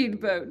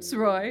 speedboats,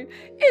 Roy.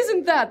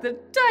 Isn't that the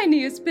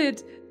tiniest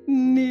bit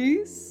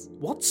Nice?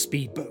 What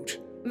speedboat?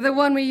 The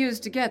one we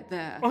used to get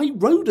there. I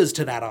rowed us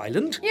to that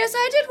island. Yes,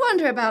 I did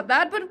wonder about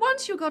that, but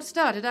once you got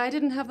started, I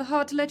didn't have the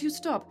heart to let you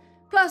stop.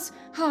 Plus,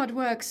 hard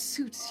work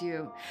suits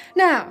you.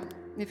 Now,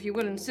 if you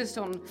will insist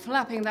on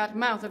flapping that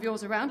mouth of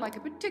yours around like a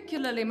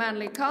particularly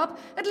manly carp,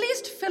 at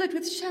least fill it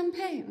with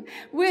champagne.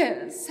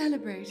 We're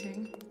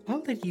celebrating.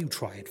 I'll let you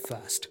try it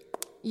first.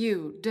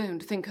 You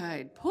don't think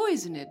I'd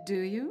poison it, do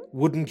you?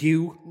 Wouldn't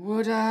you?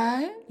 Would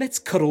I? Let's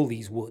cut all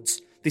these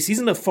woods. This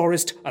isn't a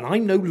forest, and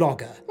I'm no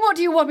logger. What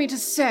do you want me to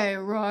say,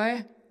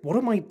 Roy? What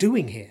am I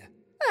doing here?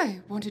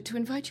 I wanted to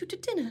invite you to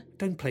dinner.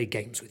 Don't play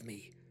games with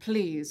me.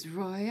 Please,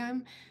 Roy,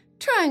 I'm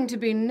trying to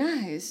be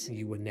nice.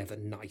 You were never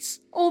nice.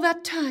 All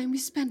that time we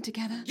spent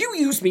together. You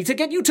used me to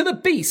get you to the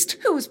Beast.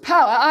 Whose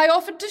power I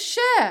offered to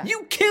share.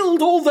 You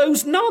killed all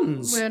those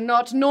nuns. We're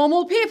not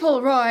normal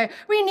people, Roy.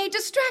 We need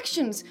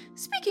distractions.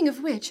 Speaking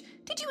of which,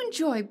 did you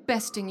enjoy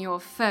besting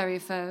your furry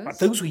foes?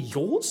 Those were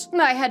yours?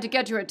 I had to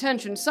get your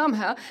attention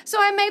somehow, so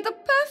I made the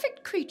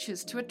perfect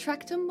creatures to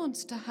attract a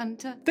monster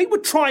hunter. They were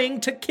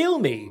trying to kill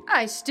me.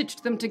 I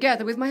stitched them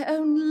together with my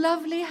own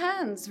lovely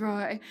hands,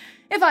 Roy.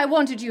 If I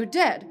wanted you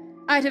dead,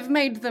 I'd have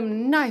made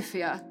them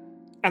knifier.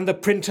 And the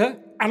printer?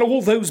 And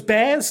all those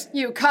bears?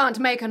 You can't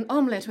make an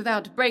omelette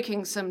without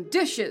breaking some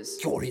dishes.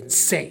 You're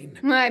insane.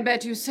 I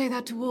bet you say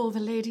that to all the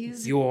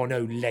ladies. You're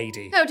no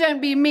lady. Oh,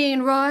 don't be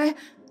mean, Roy.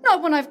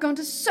 Not when I've gone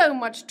to so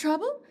much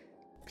trouble.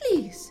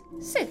 Please,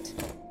 sit.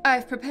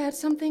 I've prepared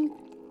something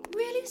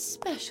really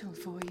special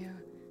for you.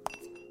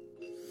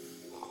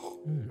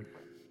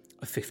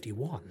 A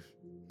 51.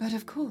 But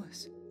of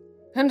course.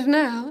 And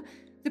now,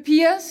 the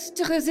pièce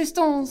de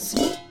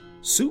résistance.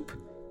 Soup?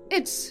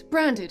 It's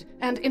branded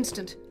and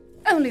instant.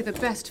 Only the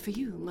best for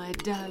you, my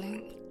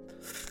darling.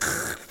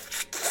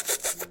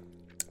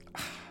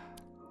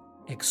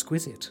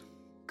 Exquisite.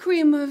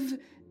 Cream of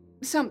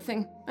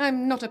something.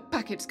 I'm not a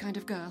packets kind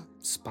of girl.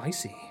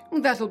 Spicy.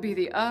 That'll be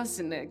the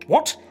arsenic.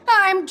 What?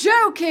 I'm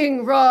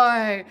joking,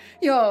 Roy.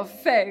 Your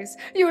face.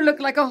 You look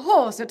like a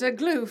horse at a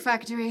glue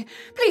factory.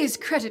 Please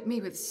credit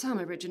me with some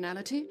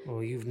originality.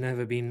 Oh, you've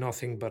never been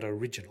nothing but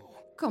original.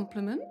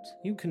 Compliment?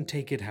 You can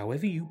take it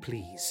however you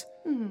please.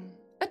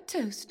 A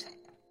toast.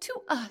 To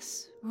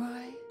us,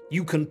 Roy.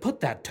 You can put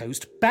that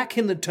toast back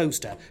in the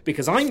toaster,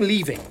 because I'm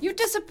leaving. You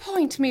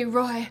disappoint me,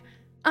 Roy.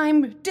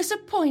 I'm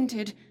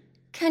disappointed.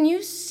 Can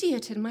you see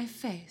it in my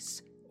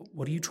face?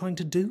 What are you trying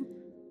to do?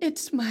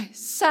 It's my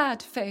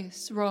sad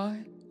face,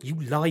 Roy.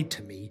 You lied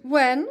to me.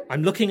 When?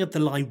 I'm looking at the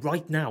lie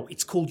right now.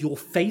 It's called your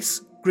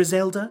face,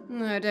 Griselda.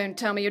 No, don't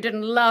tell me you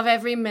didn't love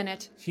every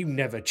minute. You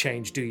never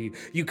change, do you?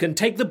 You can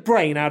take the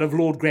brain out of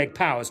Lord Greg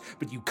Powers,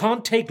 but you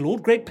can't take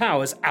Lord Greg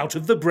Powers out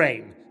of the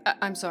brain.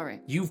 I'm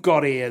sorry. You've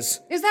got ears.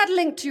 Is that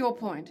linked to your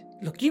point?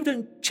 Look, you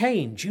don't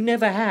change. You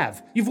never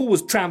have. You've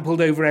always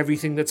trampled over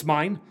everything that's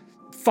mine.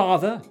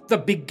 Father, the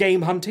big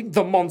game hunting,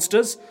 the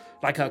monsters,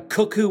 like a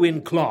cuckoo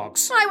in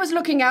clogs. I was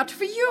looking out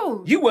for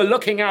you. You were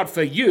looking out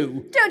for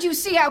you. Don't you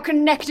see how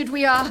connected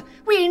we are?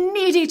 We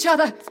need each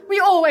other.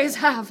 We always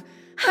have.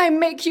 I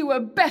make you a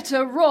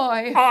better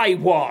Roy. I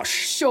wash.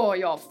 Sure,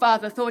 your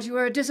father thought you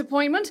were a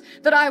disappointment,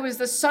 that I was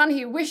the son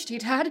he wished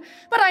he'd had,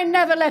 but I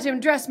never let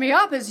him dress me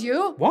up as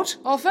you. What?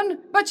 Often,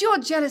 but your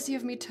jealousy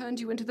of me turned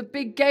you into the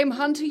big game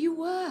hunter you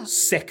were.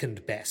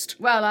 Second best.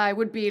 Well, I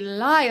would be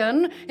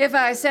lying if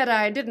I said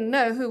I didn't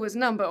know who was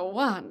number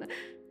one.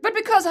 But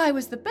because I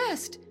was the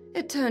best,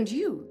 it turned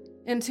you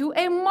into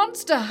a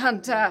monster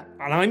hunter.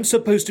 And I'm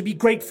supposed to be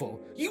grateful.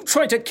 You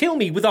tried to kill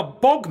me with a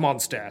bog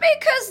monster.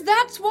 Because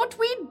that's what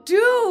we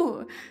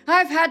do.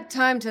 I've had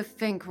time to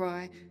think,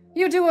 Roy.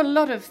 You do a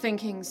lot of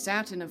thinking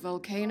sat in a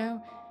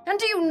volcano. And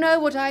do you know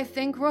what I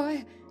think,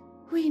 Roy?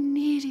 We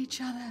need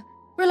each other.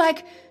 We're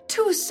like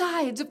two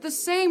sides of the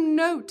same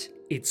note.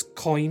 It's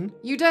coin?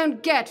 You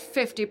don't get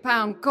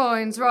 50-pound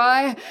coins,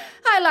 Roy.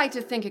 I like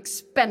to think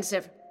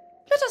expensive.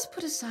 Let us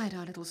put aside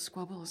our little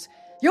squabbles.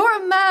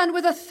 You're a man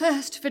with a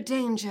thirst for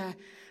danger.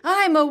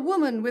 I'm a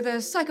woman with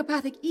a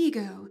psychopathic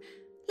ego.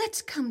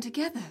 Let's come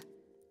together.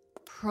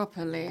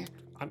 Properly.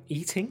 I'm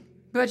eating?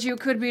 But you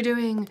could be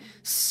doing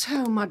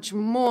so much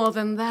more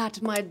than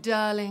that, my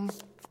darling.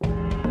 Oh,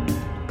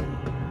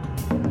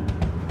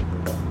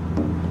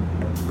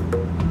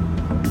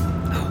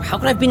 how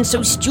could I have been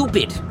so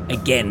stupid?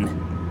 Again.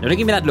 No, don't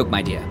give me that look,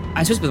 my dear.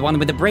 I'm supposed to be the one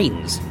with the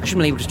brains. I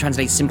shouldn't be able to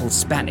translate simple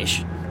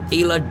Spanish.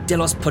 Isla de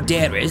los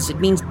Poderes,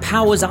 it means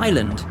Powers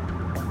Island.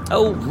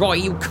 Oh, Roy,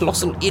 you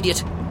colossal idiot.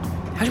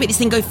 How do you make this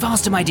thing go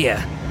faster, my dear?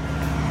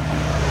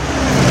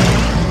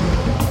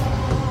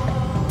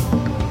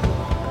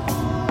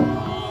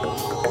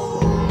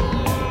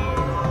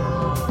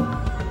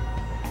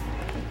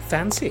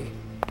 Fancy.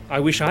 I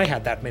wish I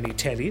had that many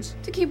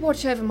tellies. To keep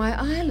watch over my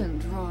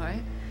island, Roy.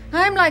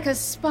 I'm like a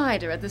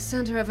spider at the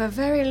center of a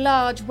very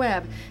large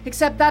web,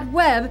 except that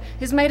web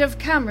is made of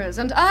cameras,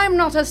 and I'm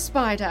not a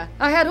spider.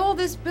 I had all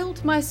this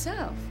built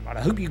myself. But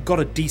I hope you got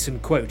a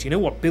decent quote. You know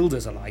what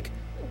builders are like.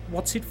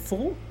 What's it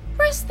for?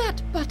 Press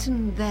that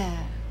button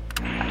there.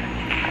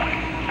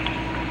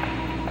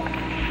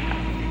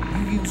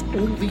 You use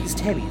all these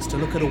tellies to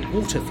look at a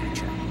water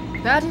feature.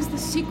 That is the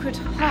secret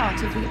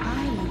heart of the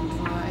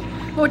island,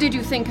 Roy. Or did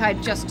you think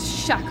I'd just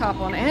shack up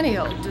on any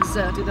old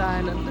deserted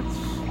island?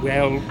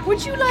 Well...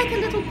 Would you like a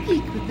little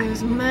peek with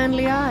those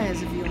manly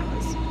eyes of yours?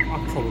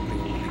 I'm probably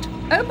all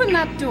right. Open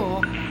that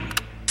door.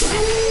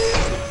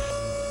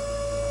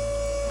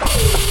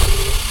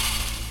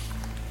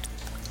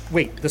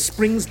 Wait, the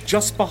spring's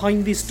just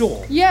behind this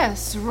door?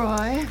 Yes,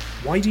 Roy.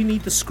 Why do you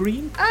need the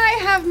screen? I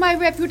have my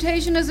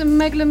reputation as a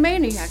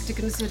megalomaniac to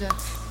consider.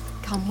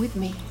 Come with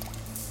me.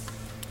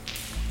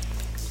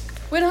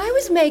 When I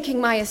was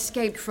making my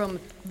escape from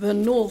the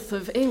north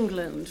of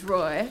England,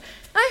 Roy,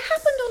 I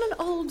happened on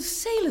an old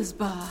sailor's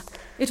bar.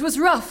 It was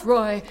rough,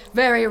 Roy,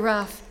 very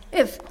rough.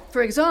 If,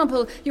 for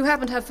example, you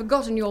happen to have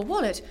forgotten your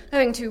wallet,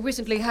 owing to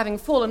recently having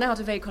fallen out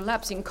of a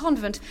collapsing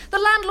convent, the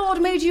landlord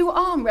made you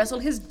arm wrestle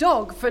his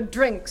dog for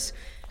drinks.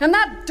 And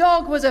that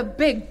dog was a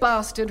big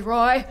bastard,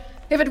 Roy.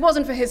 If it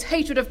wasn't for his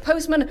hatred of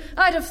postmen,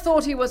 I'd have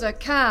thought he was a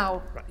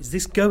cow. Right, is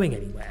this going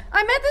anywhere?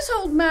 I met this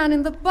old man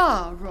in the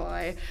bar,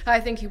 Roy. I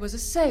think he was a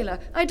sailor.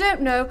 I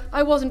don't know.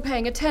 I wasn't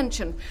paying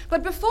attention.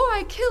 But before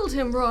I killed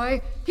him,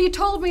 Roy, he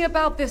told me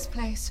about this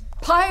place.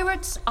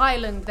 Pirates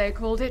Island, they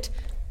called it.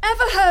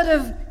 Ever heard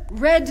of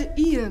Red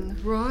Ian,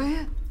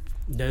 Roy?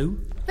 No.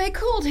 They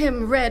called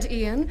him Red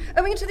Ian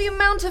owing to the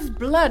amount of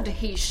blood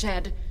he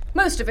shed.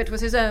 Most of it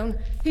was his own.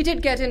 He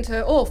did get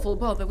into awful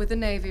bother with the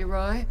Navy,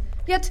 Roy.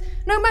 Yet,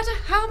 no matter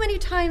how many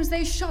times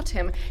they shot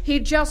him, he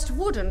just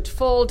wouldn't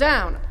fall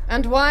down.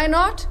 And why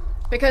not?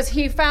 Because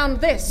he found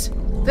this,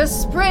 the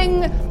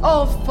Spring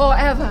of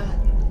Forever.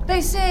 They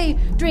say,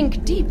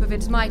 drink deep of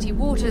its mighty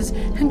waters,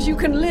 and you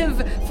can live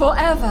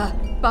forever,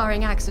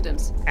 barring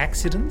accidents.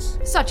 Accidents?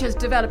 Such as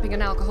developing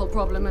an alcohol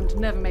problem and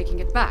never making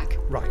it back.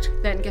 Right.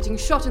 Then getting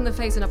shot in the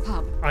face in a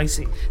pub. I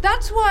see.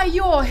 That's why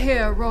you're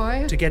here,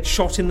 Roy. To get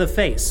shot in the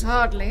face?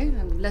 Hardly.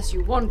 Unless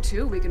you want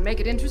to, we can make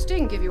it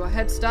interesting, give you a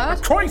head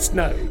start. Christ,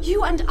 no!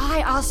 You and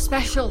I are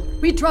special.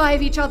 We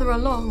drive each other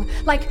along,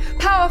 like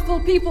powerful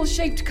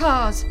people-shaped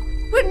cars.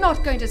 We're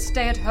not going to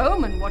stay at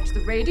home and watch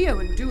the radio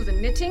and do the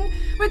knitting.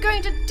 We're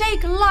going to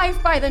take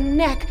life by the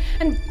neck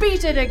and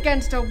beat it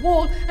against a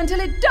wall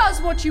until it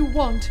does what you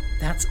want.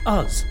 That's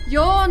us.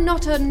 You're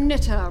not a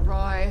knitter,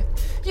 Roy.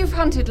 You've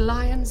hunted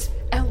lions,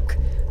 elk,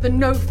 the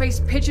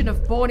no-faced pigeon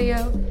of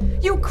Borneo.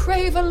 You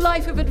crave a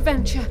life of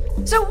adventure.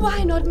 So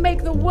why not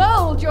make the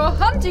world your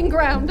hunting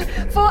ground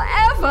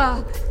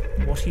forever?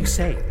 What are you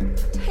saying?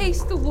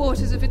 Taste the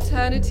waters of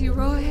eternity,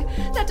 Roy.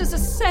 Let us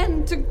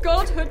ascend to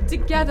godhood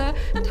together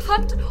and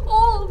hunt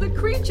all the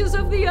creatures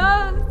of the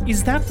earth.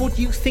 Is that what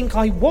you think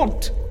I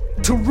want?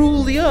 To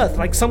rule the earth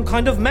like some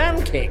kind of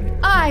man-king?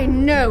 I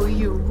know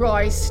you,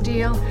 Roy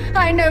Steele.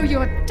 I know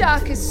your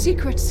darkest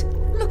secrets.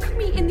 Look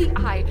me in the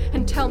eye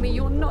and tell me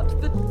you're not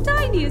the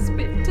tiniest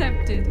bit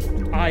tempted.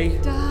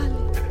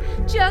 Darling,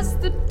 just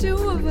the two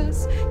of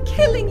us,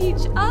 killing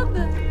each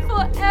other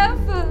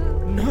forever.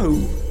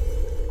 No.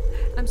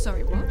 I'm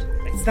sorry, what?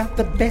 Is that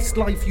the best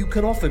life you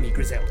can offer me,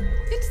 Griselda?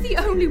 It's the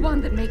only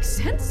one that makes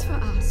sense for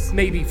us.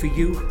 Maybe for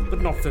you,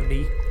 but not for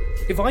me.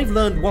 If I've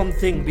learned one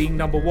thing being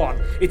number one,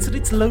 it's that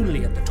it's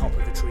lonely at the top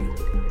of the tree.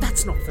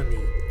 That's not for me.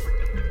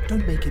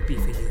 Don't make it be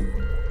for you.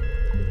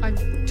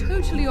 I'm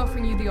totally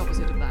offering you the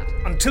opposite of that.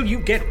 Until you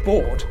get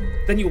bored,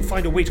 then you'll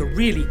find a way to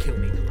really kill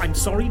me. I'm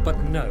sorry, but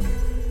no.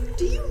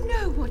 Do you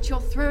know what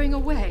you're throwing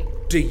away?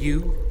 Do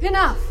you?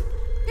 Enough!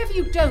 If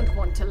you don't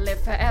want to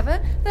live forever,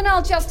 then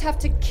I'll just have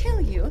to kill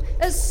you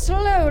as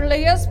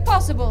slowly as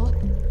possible.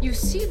 You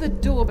see the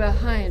door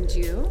behind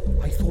you?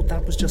 I thought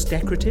that was just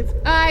decorative.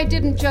 I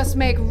didn't just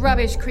make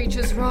rubbish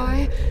creatures,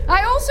 Roy.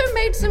 I also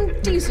made some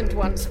decent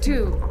ones,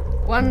 too.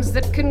 Ones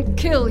that can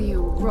kill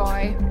you,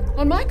 Roy.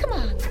 On my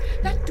command,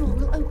 that door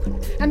will open,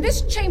 and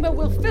this chamber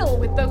will fill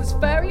with those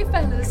furry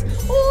fellas,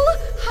 all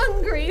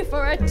hungry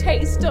for a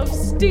taste of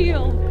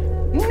steel.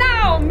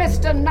 Now,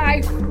 Mr.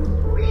 Knife!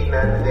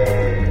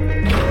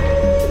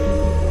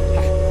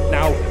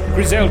 Now,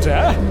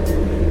 Griselda.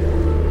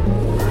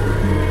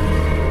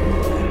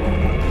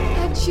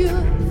 Adieu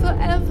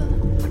forever,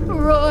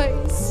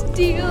 Roy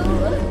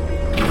Steele.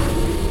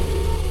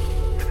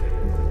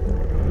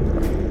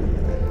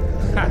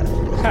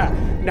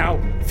 Now,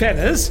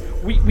 fellas,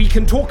 we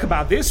can talk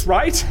about this,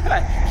 right?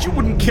 You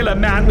wouldn't kill a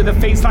man with a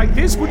face like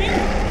this, would you?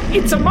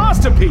 It's a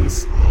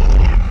masterpiece.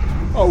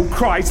 Oh,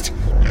 Christ.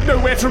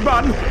 Nowhere to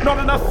run, not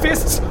enough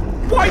fists.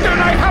 Why don't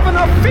I have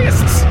enough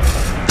fists?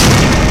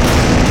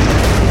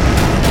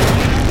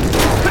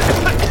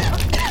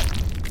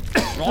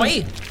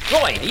 Roy?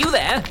 Roy, are you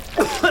there?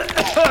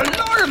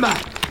 Lorimer!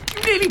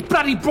 You nearly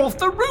bloody brought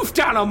the roof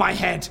down on my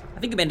head. I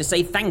think you meant to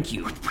say thank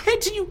you. Where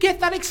did you get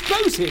that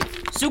explosive?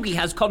 Suki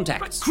has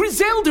contacts. But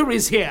Griselda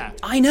is here.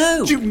 I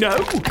know. Do you know?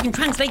 I can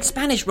translate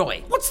Spanish,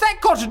 Roy. What's that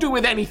got to do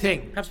with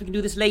anything? Perhaps we can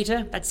do this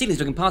later? That ceiling's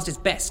looking past its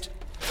best.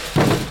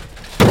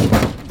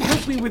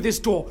 Help me with this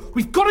door.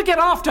 We've got to get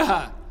after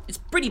her. It's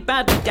pretty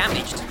badly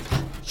damaged.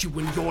 You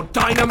and your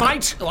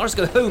dynamite. Oh, I'll just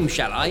go home,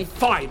 shall I?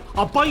 Fine.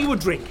 I'll buy you a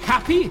drink.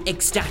 Happy?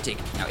 Ecstatic.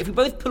 Now, if we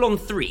both pull on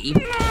 3...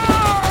 But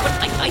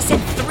I said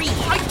 3.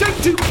 I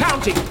don't do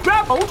counting.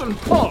 Grab hold and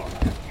pull.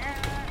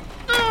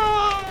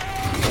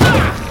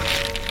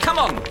 Come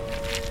on.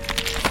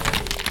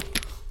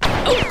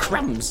 Oh,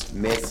 crumbs.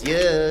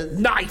 Messieurs.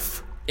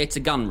 Knife. It's a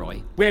gun,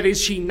 Roy. Where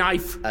is she,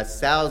 Knife?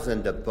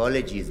 1,000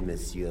 apologies,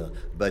 monsieur,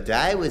 but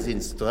I was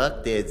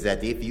instructed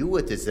that if you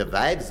were to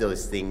survive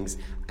those things,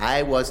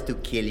 I was to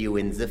kill you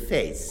in the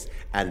face,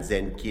 and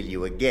then kill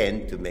you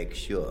again to make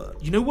sure.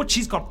 You know what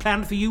she's got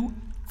planned for you?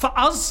 For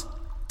us?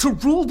 To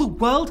rule the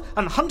world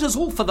and hunt us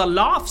all for the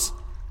laughs?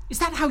 Is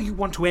that how you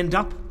want to end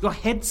up? Your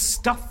head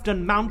stuffed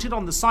and mounted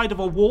on the side of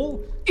a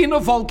wall? In a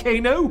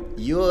volcano?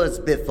 Yours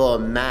before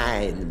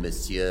mine,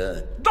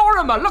 monsieur.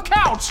 Lorimer, look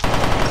out!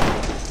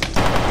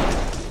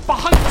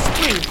 Behind the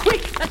screen,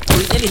 quick! That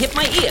bullet nearly hit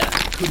my ear.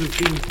 Could have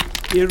been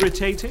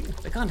irritating.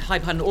 We can't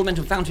hide behind an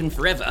ornamental fountain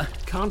forever.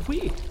 Can't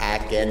we? I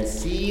can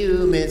see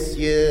you,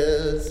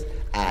 messieurs.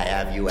 I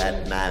have you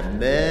at my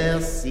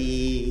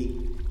mercy.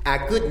 I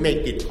could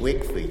make it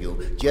quick for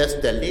you.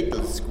 Just a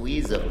little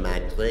squeeze of my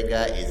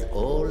trigger is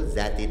all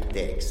that it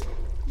takes.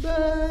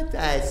 But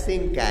I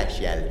think I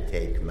shall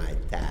take my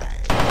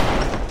time.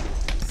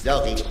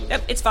 Sorry.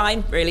 Yep, it's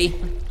fine, really.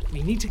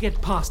 We need to get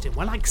past him.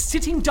 We're like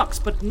sitting ducks,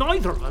 but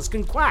neither of us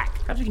can quack.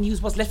 Perhaps we can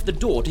use what's left of the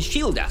door to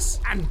shield us.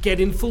 And get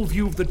in full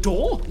view of the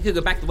door? We could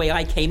go back the way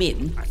I came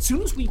in. As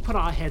soon as we put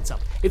our heads up,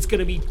 it's going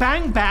to be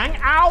bang, bang,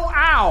 ow,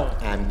 ow.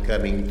 I'm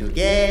coming to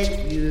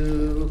get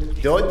you.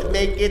 Don't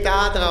make it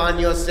harder on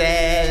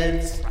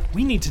yourselves.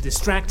 We need to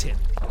distract him.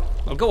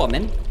 Well, go on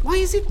then. Why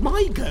is it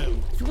my go?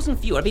 If it wasn't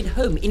for you, I'd be at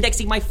home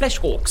indexing my flesh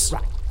hawks.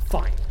 Right,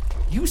 fine.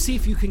 You see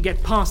if you can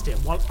get past him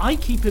while I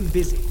keep him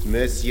busy.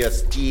 Monsieur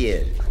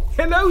Steele.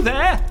 Hello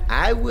there!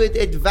 I would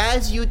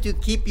advise you to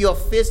keep your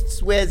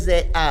fists where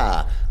they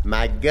are.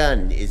 My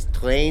gun is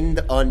trained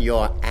on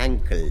your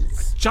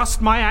ankles.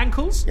 Just my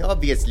ankles?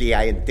 Obviously,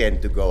 I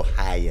intend to go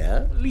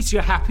higher. At least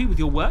you're happy with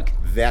your work?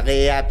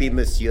 Very happy,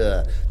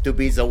 monsieur, to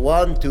be the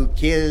one to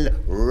kill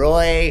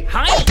Roy.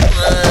 Hi!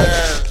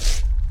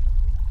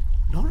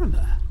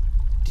 Lorimer,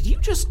 did you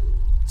just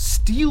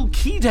steal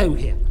Kido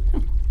him?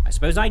 I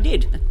suppose I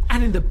did.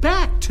 And in the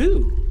back,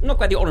 too. Not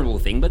quite the honourable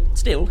thing, but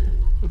still.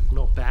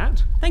 Not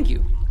bad. Thank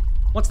you.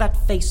 What's that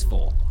face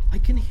for? I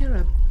can hear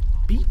a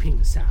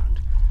beeping sound.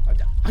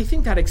 I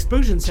think that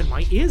explosion sent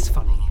my ears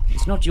funny.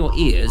 It's not your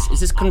ears, it's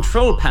this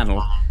control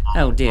panel.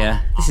 Oh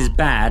dear, this is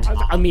bad.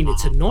 I mean,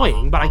 it's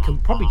annoying, but I can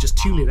probably just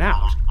tune it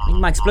out. I think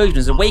my explosion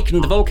has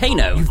awakened the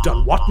volcano. You've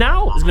done what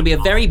now? There's going to be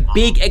a very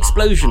big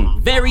explosion,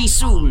 very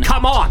soon.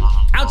 Come on!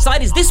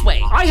 Outside is this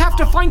way. I have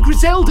to find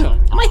Griselda.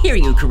 Am I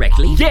hearing you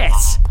correctly?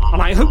 Yes,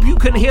 and I hope you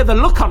can hear the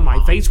look on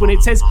my face when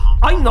it says,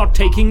 I'm not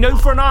taking no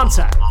for an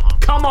answer.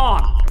 Come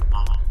on!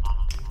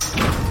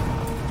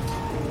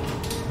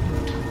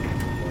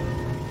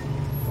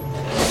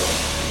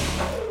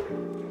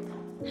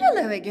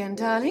 Hello again,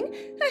 darling.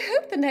 I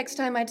hope the next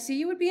time I'd see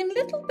you would be in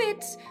little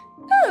bits.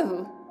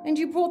 Oh, and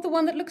you brought the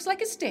one that looks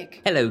like a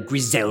stick. Hello,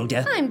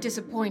 Griselda. I'm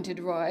disappointed,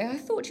 Roy. I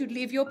thought you'd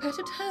leave your pet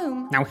at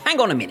home. Now, hang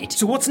on a minute.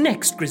 So what's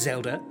next,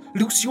 Griselda?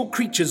 Loose your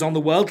creatures on the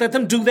world, let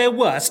them do their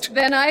worst.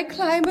 Then I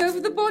climb over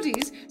the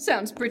bodies.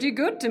 Sounds pretty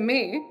good to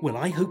me. Well,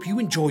 I hope you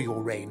enjoy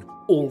your reign.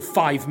 All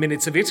 5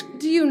 minutes of it.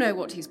 Do you know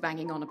what he's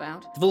banging on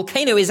about? The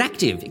volcano is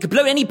active. It could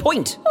blow at any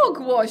point.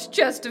 Hogwash,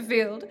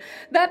 Chesterfield.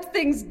 That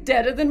thing's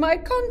deader than my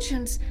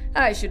conscience.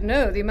 I should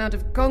know the amount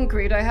of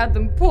concrete I had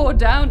them pour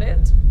down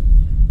it.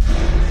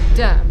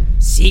 Damn.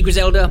 See,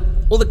 Griselda?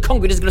 All the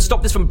concrete is going to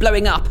stop this from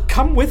blowing up.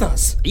 Come with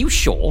us. Are you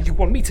sure? You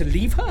want me to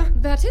leave her?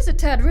 That is a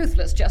tad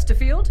ruthless,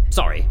 Chesterfield.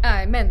 Sorry.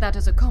 I meant that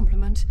as a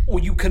compliment. Or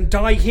you can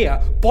die here,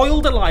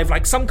 boiled alive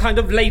like some kind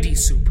of lady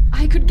soup.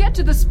 I could get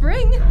to the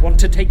spring. Want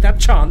to take that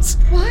chance?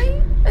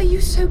 Why are you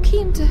so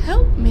keen to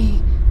help me?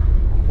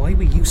 Why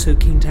were you so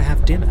keen to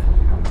have dinner?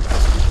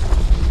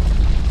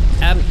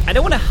 I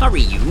don't want to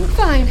hurry you.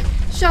 Fine.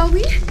 Shall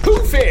we?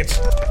 Hoof it!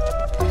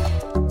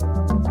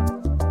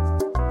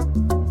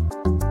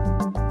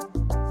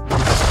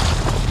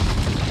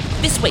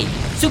 this way.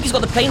 Suki's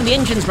got the plane and the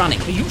engine's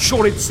running. Are you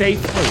sure it's safe?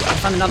 Oh, I'll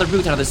find another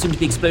route out of the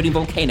soon-to-be exploding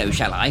volcano,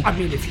 shall I? I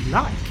mean, if you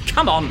like.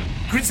 Come on.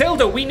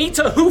 Griselda, we need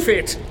to hoof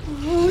it.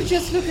 Oh,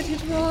 just look at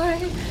it, Roy.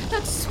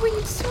 That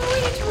sweet,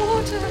 sweet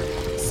water.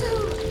 So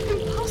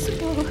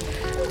impossible.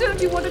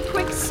 Don't you want a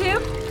quick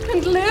sip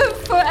and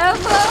live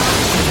forever?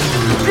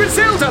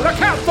 Griselda,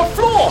 look out! The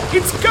floor!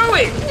 It's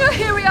going! Oh,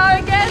 here we are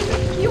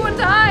again. You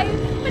and I.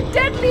 A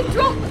deadly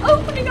drop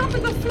opening up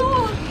in the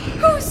floor.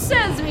 Who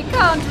says we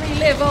can't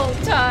relive old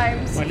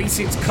times? Well, at least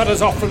it's cut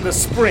us off from the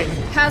spring.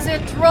 Has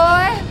it,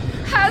 Roy?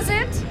 Has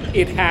it?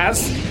 It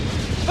has.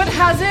 But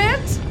has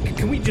it?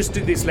 Can we just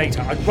do this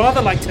later? I'd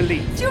rather like to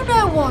leave. Do you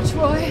know what,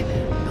 Roy?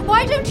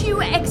 Why don't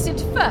you exit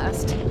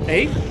first?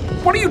 Hey?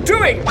 What are you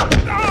doing?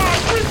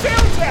 Ah,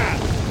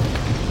 Griselda!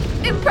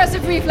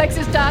 Impressive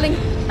reflexes, darling.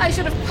 I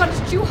should have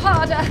punched you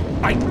harder.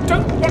 I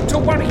don't want to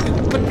worry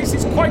you, but this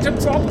is quite a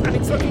drop and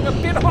it's looking a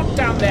bit hot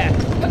down there.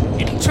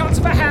 Any chance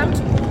of a hand?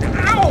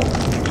 Ow!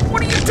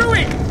 What are you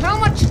doing? How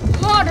much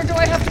harder do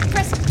I have to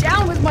press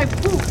down with my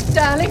boots,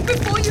 darling,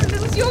 before you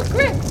lose your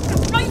grip?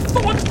 I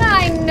thought...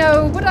 I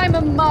know, but I'm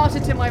a martyr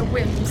to my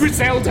whims.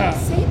 Griselda!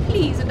 Say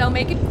please and I'll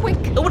make it quick.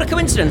 Oh, what a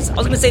coincidence. I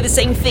was going to say the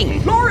same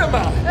thing. Lorimer!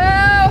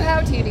 Oh,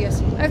 how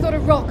tedious. I thought a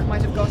rock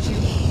might have got you.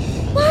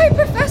 Why,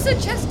 Professor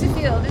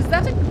Chesterfield, is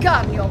that a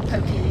gun you're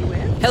poking me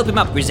with? Help him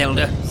up,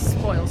 Griselda.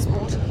 Spoil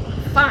sport.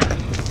 Fine.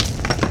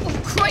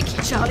 Oh,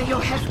 crikey, Charlie,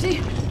 you're hefty.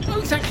 Oh,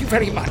 thank you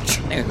very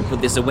much. Now I can put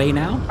this away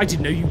now. I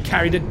didn't know you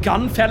carried a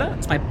gun, fella.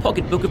 It's my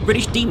pocketbook of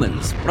British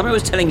demons. What am I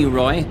always telling you,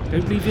 Roy?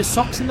 Don't leave your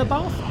socks in the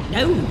bath.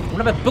 No,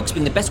 one of our books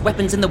being the best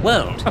weapons in the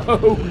world.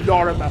 Oh,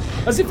 Lorimer,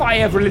 as if I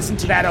ever listened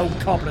to that old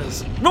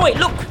cobbler's. Roy,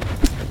 look!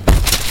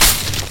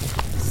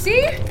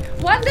 See?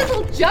 One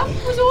little jump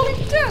was all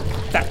it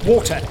took. That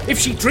water, if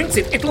she drinks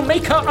it, it'll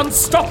make her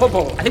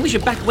unstoppable. I think we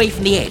should back away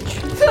from the edge.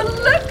 The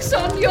looks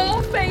on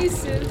your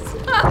faces.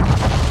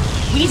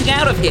 We need to get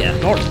out of here.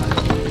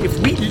 Lorimer, if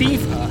we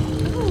leave her...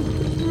 Oh,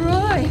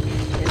 Roy,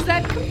 is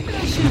that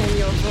compassion in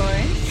your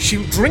voice?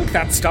 She'll drink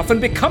that stuff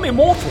and become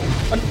immortal.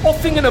 And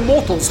offing an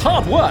immortal's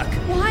hard work.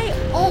 Why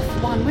off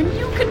one when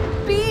you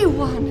can be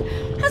one?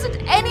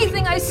 Hasn't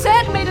anything I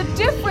said made a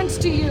difference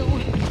to you?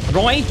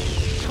 Roy?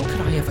 How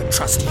could I ever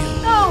trust you?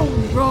 Oh,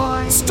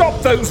 Roy.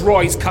 Stop those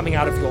Roys coming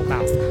out of your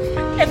mouth.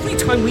 Every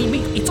time we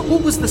meet, it's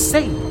always the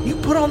same. You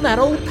put on that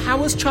old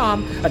Powers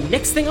charm, and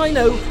next thing I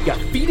know, you're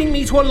feeding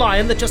me to a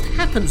lion that just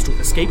happens to have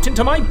escaped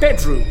into my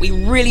bedroom. We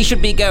really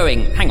should be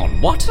going. Hang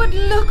on, what? But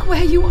look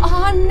where you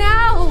are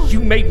now. You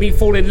made me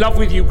fall in love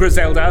with you,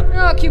 Griselda.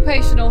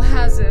 Occupational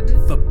hazard.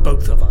 For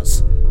both of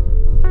us.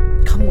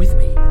 Come with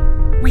me.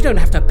 We don't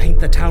have to paint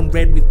the town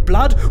red with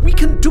blood. We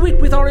can do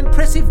it with our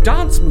impressive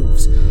dance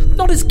moves.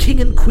 Not as king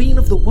and queen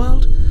of the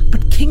world,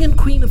 but king and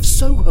queen of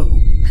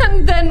Soho.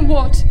 And then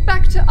what?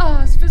 Back to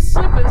ours for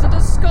slippers and a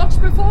scotch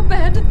before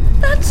bed?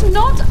 That's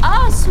not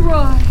us,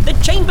 Roy. The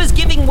chamber's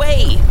giving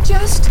way.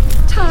 Just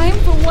time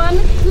for one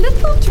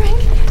little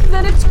drink,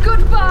 then it's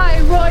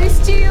goodbye, Roy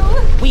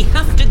Steele. We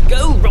have to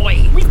go,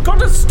 Roy. We've got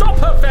to stop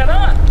her,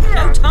 fella.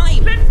 No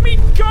time. Let me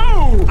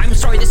go. I'm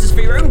sorry, this is for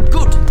your own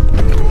good.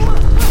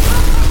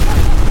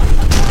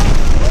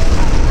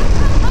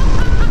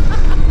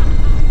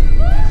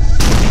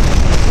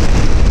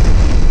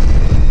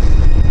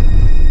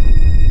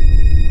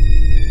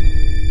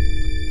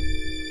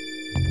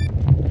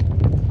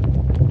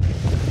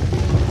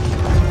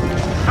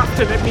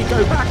 Let me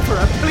go back for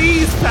her,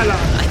 please, fella.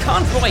 I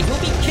can't, Roy. You'll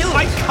be killed.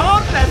 I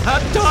can't let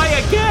her die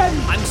again.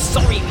 I'm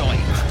sorry, Roy.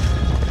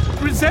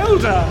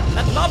 Griselda.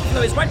 That lava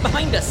flow is right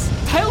behind us.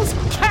 Hell's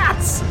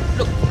cats.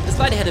 Look, the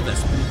slide ahead of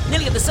us.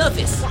 Nearly at the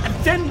surface. And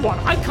then what?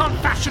 I can't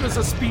fashion us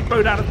a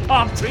speedboat out of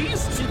palm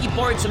trees. Suki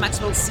borrowed some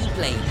Maxwell's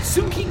seaplane.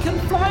 Suki can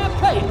fly a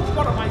plane.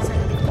 What am I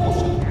saying? Of course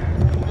she can.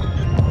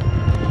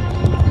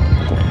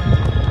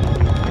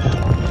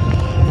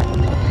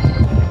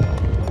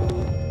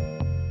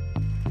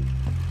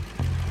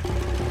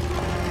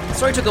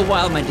 Sorry it took a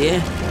while, my dear.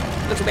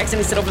 Looks like we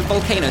accidentally set off with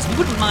volcanoes. You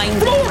wouldn't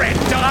mind... Floor it,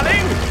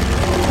 darling!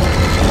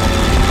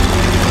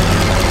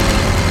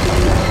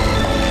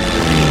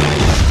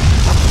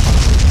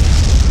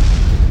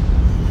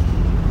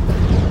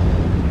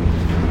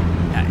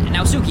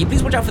 Now, Suki,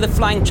 please watch out for the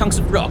flying chunks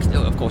of rock.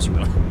 Oh, of course you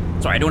will.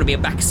 Sorry, I don't want to be a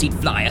backseat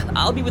flyer.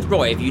 I'll be with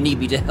Roy if you need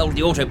me to hold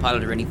the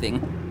autopilot or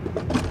anything.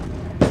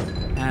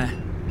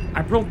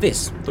 I brought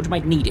this. Thought you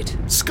might need it.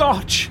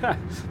 Scotch!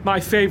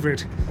 My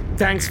favourite.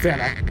 Thanks,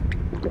 fella.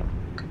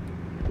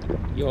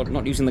 You're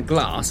not using the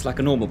glass like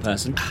a normal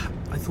person.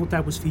 I thought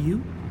that was for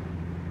you.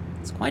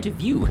 It's quite a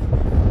view.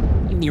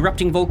 Even the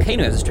erupting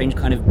volcano has a strange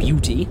kind of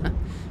beauty.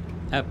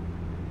 Are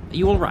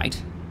you all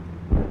right?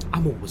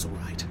 I'm always all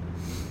right.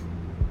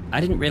 I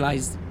didn't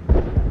realise...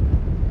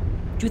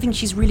 Do you think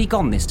she's really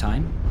gone this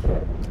time?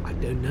 I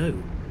don't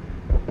know.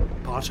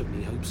 Part of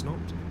me hopes not.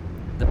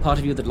 The part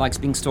of you that likes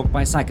being stalked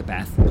by a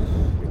psychopath?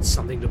 It's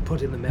something to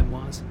put in the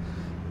memoirs.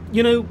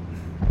 You know,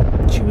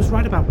 she was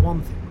right about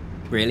one thing.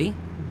 Really?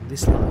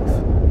 This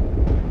life.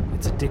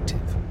 It's addictive.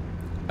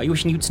 Are you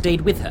wishing you'd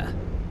stayed with her?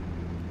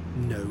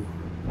 No.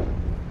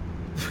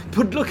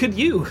 But look at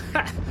you.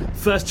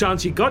 First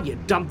chance you got, you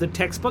dumped the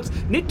textbooks,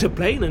 nicked to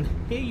plane, and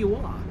here you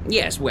are.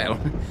 Yes, well,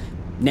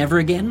 never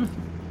again?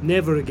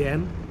 Never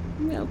again?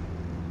 Well,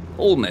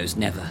 almost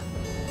never.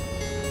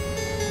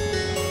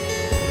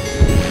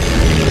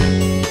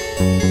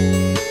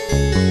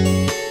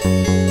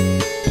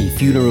 The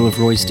Funeral of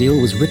Roy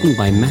Steele was written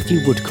by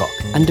Matthew Woodcock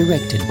and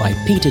directed by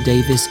Peter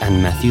Davis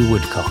and Matthew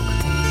Woodcock.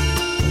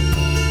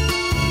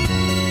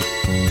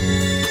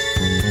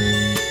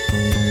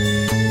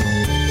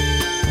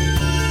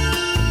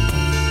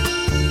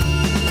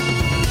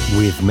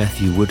 With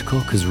Matthew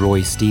Woodcock as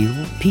Roy Steele,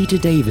 Peter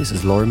Davis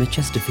as Lorimer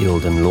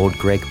Chesterfield and Lord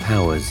Greg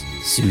Powers,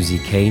 Susie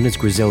Kane as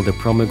Griselda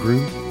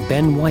Promegru,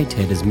 Ben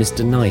Whitehead as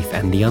Mr. Knife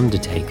and the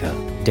Undertaker,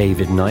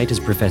 David Knight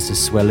as Professor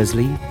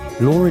Swellersley,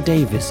 Laura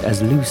Davis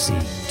as Lucy,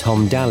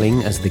 Tom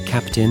Dalling as the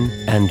Captain,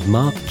 and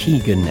Mark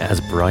Keegan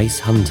as Bryce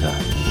Hunter.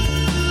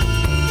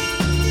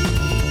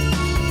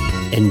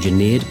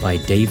 Engineered by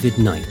David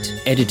Knight.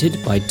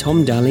 Edited by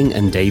Tom Dalling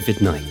and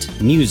David Knight.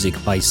 Music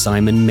by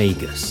Simon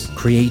Magus.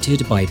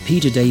 Created by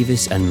Peter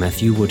Davis and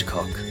Matthew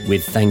Woodcock.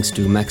 With thanks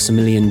to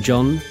Maximilian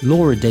John,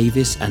 Laura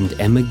Davis, and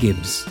Emma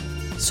Gibbs.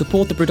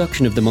 Support the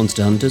production of The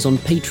Monster Hunters on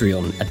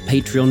Patreon at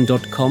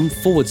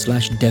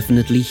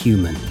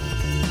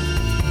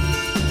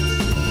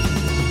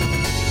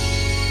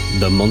patreon.com/definitelyhuman.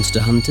 The Monster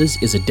Hunters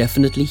is a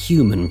Definitely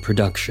Human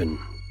production.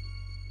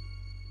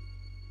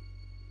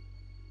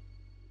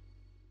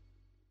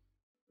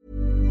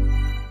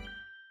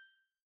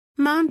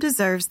 Mom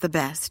deserves the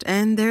best,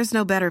 and there's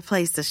no better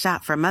place to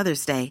shop for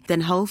Mother's Day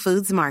than Whole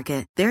Foods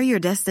Market. They're your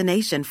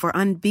destination for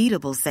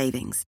unbeatable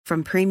savings,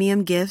 from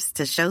premium gifts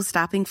to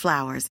show-stopping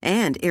flowers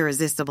and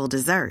irresistible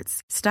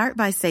desserts. Start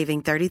by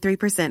saving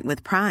 33%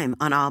 with Prime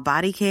on all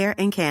body care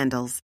and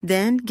candles.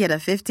 Then get a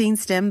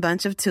 15-stem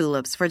bunch of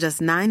tulips for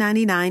just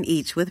 $9.99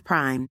 each with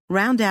Prime.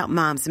 Round out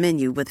Mom's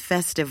menu with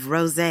festive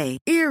rosé,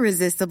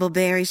 irresistible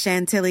berry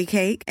chantilly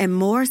cake, and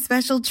more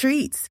special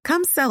treats.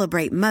 Come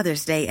celebrate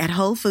Mother's Day at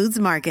Whole Foods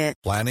Market.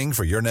 Planning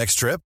for your next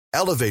trip?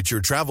 Elevate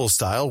your travel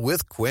style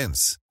with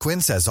Quince.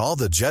 Quince has all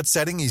the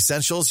jet-setting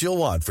essentials you'll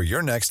want for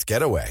your next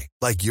getaway,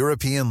 like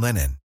European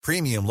linen,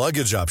 premium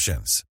luggage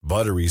options,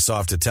 buttery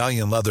soft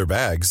Italian leather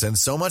bags, and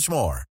so much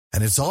more.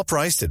 And it's all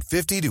priced at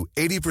 50 to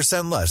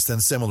 80% less than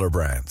similar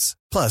brands.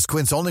 Plus,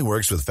 Quince only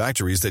works with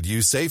factories that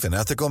use safe and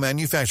ethical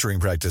manufacturing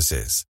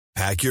practices.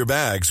 Pack your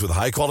bags with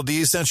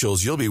high-quality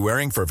essentials you'll be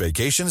wearing for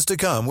vacations to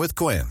come with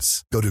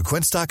Quince. Go to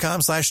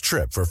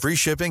quince.com/trip for free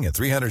shipping and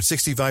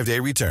 365-day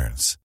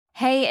returns.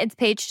 Hey, it's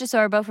Paige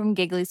DeSorbo from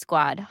Giggly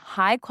Squad.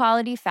 High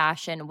quality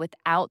fashion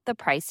without the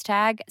price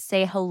tag.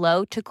 Say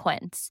hello to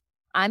Quince.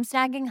 I'm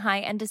snagging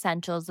high-end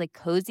essentials like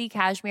cozy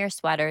cashmere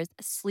sweaters,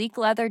 sleek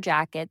leather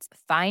jackets,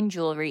 fine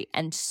jewelry,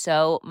 and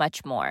so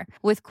much more.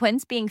 With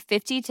Quince being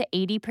 50 to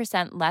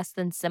 80% less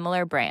than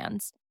similar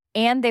brands.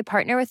 And they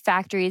partner with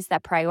factories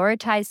that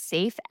prioritize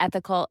safe,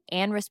 ethical,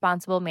 and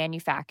responsible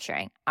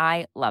manufacturing.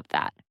 I love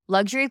that.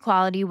 Luxury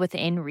quality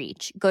within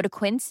reach. Go to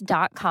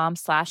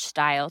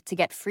quince.com/style to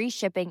get free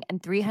shipping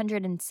and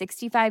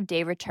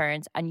 365-day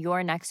returns on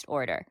your next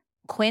order.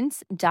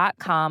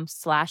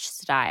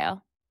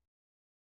 Quince.com/style.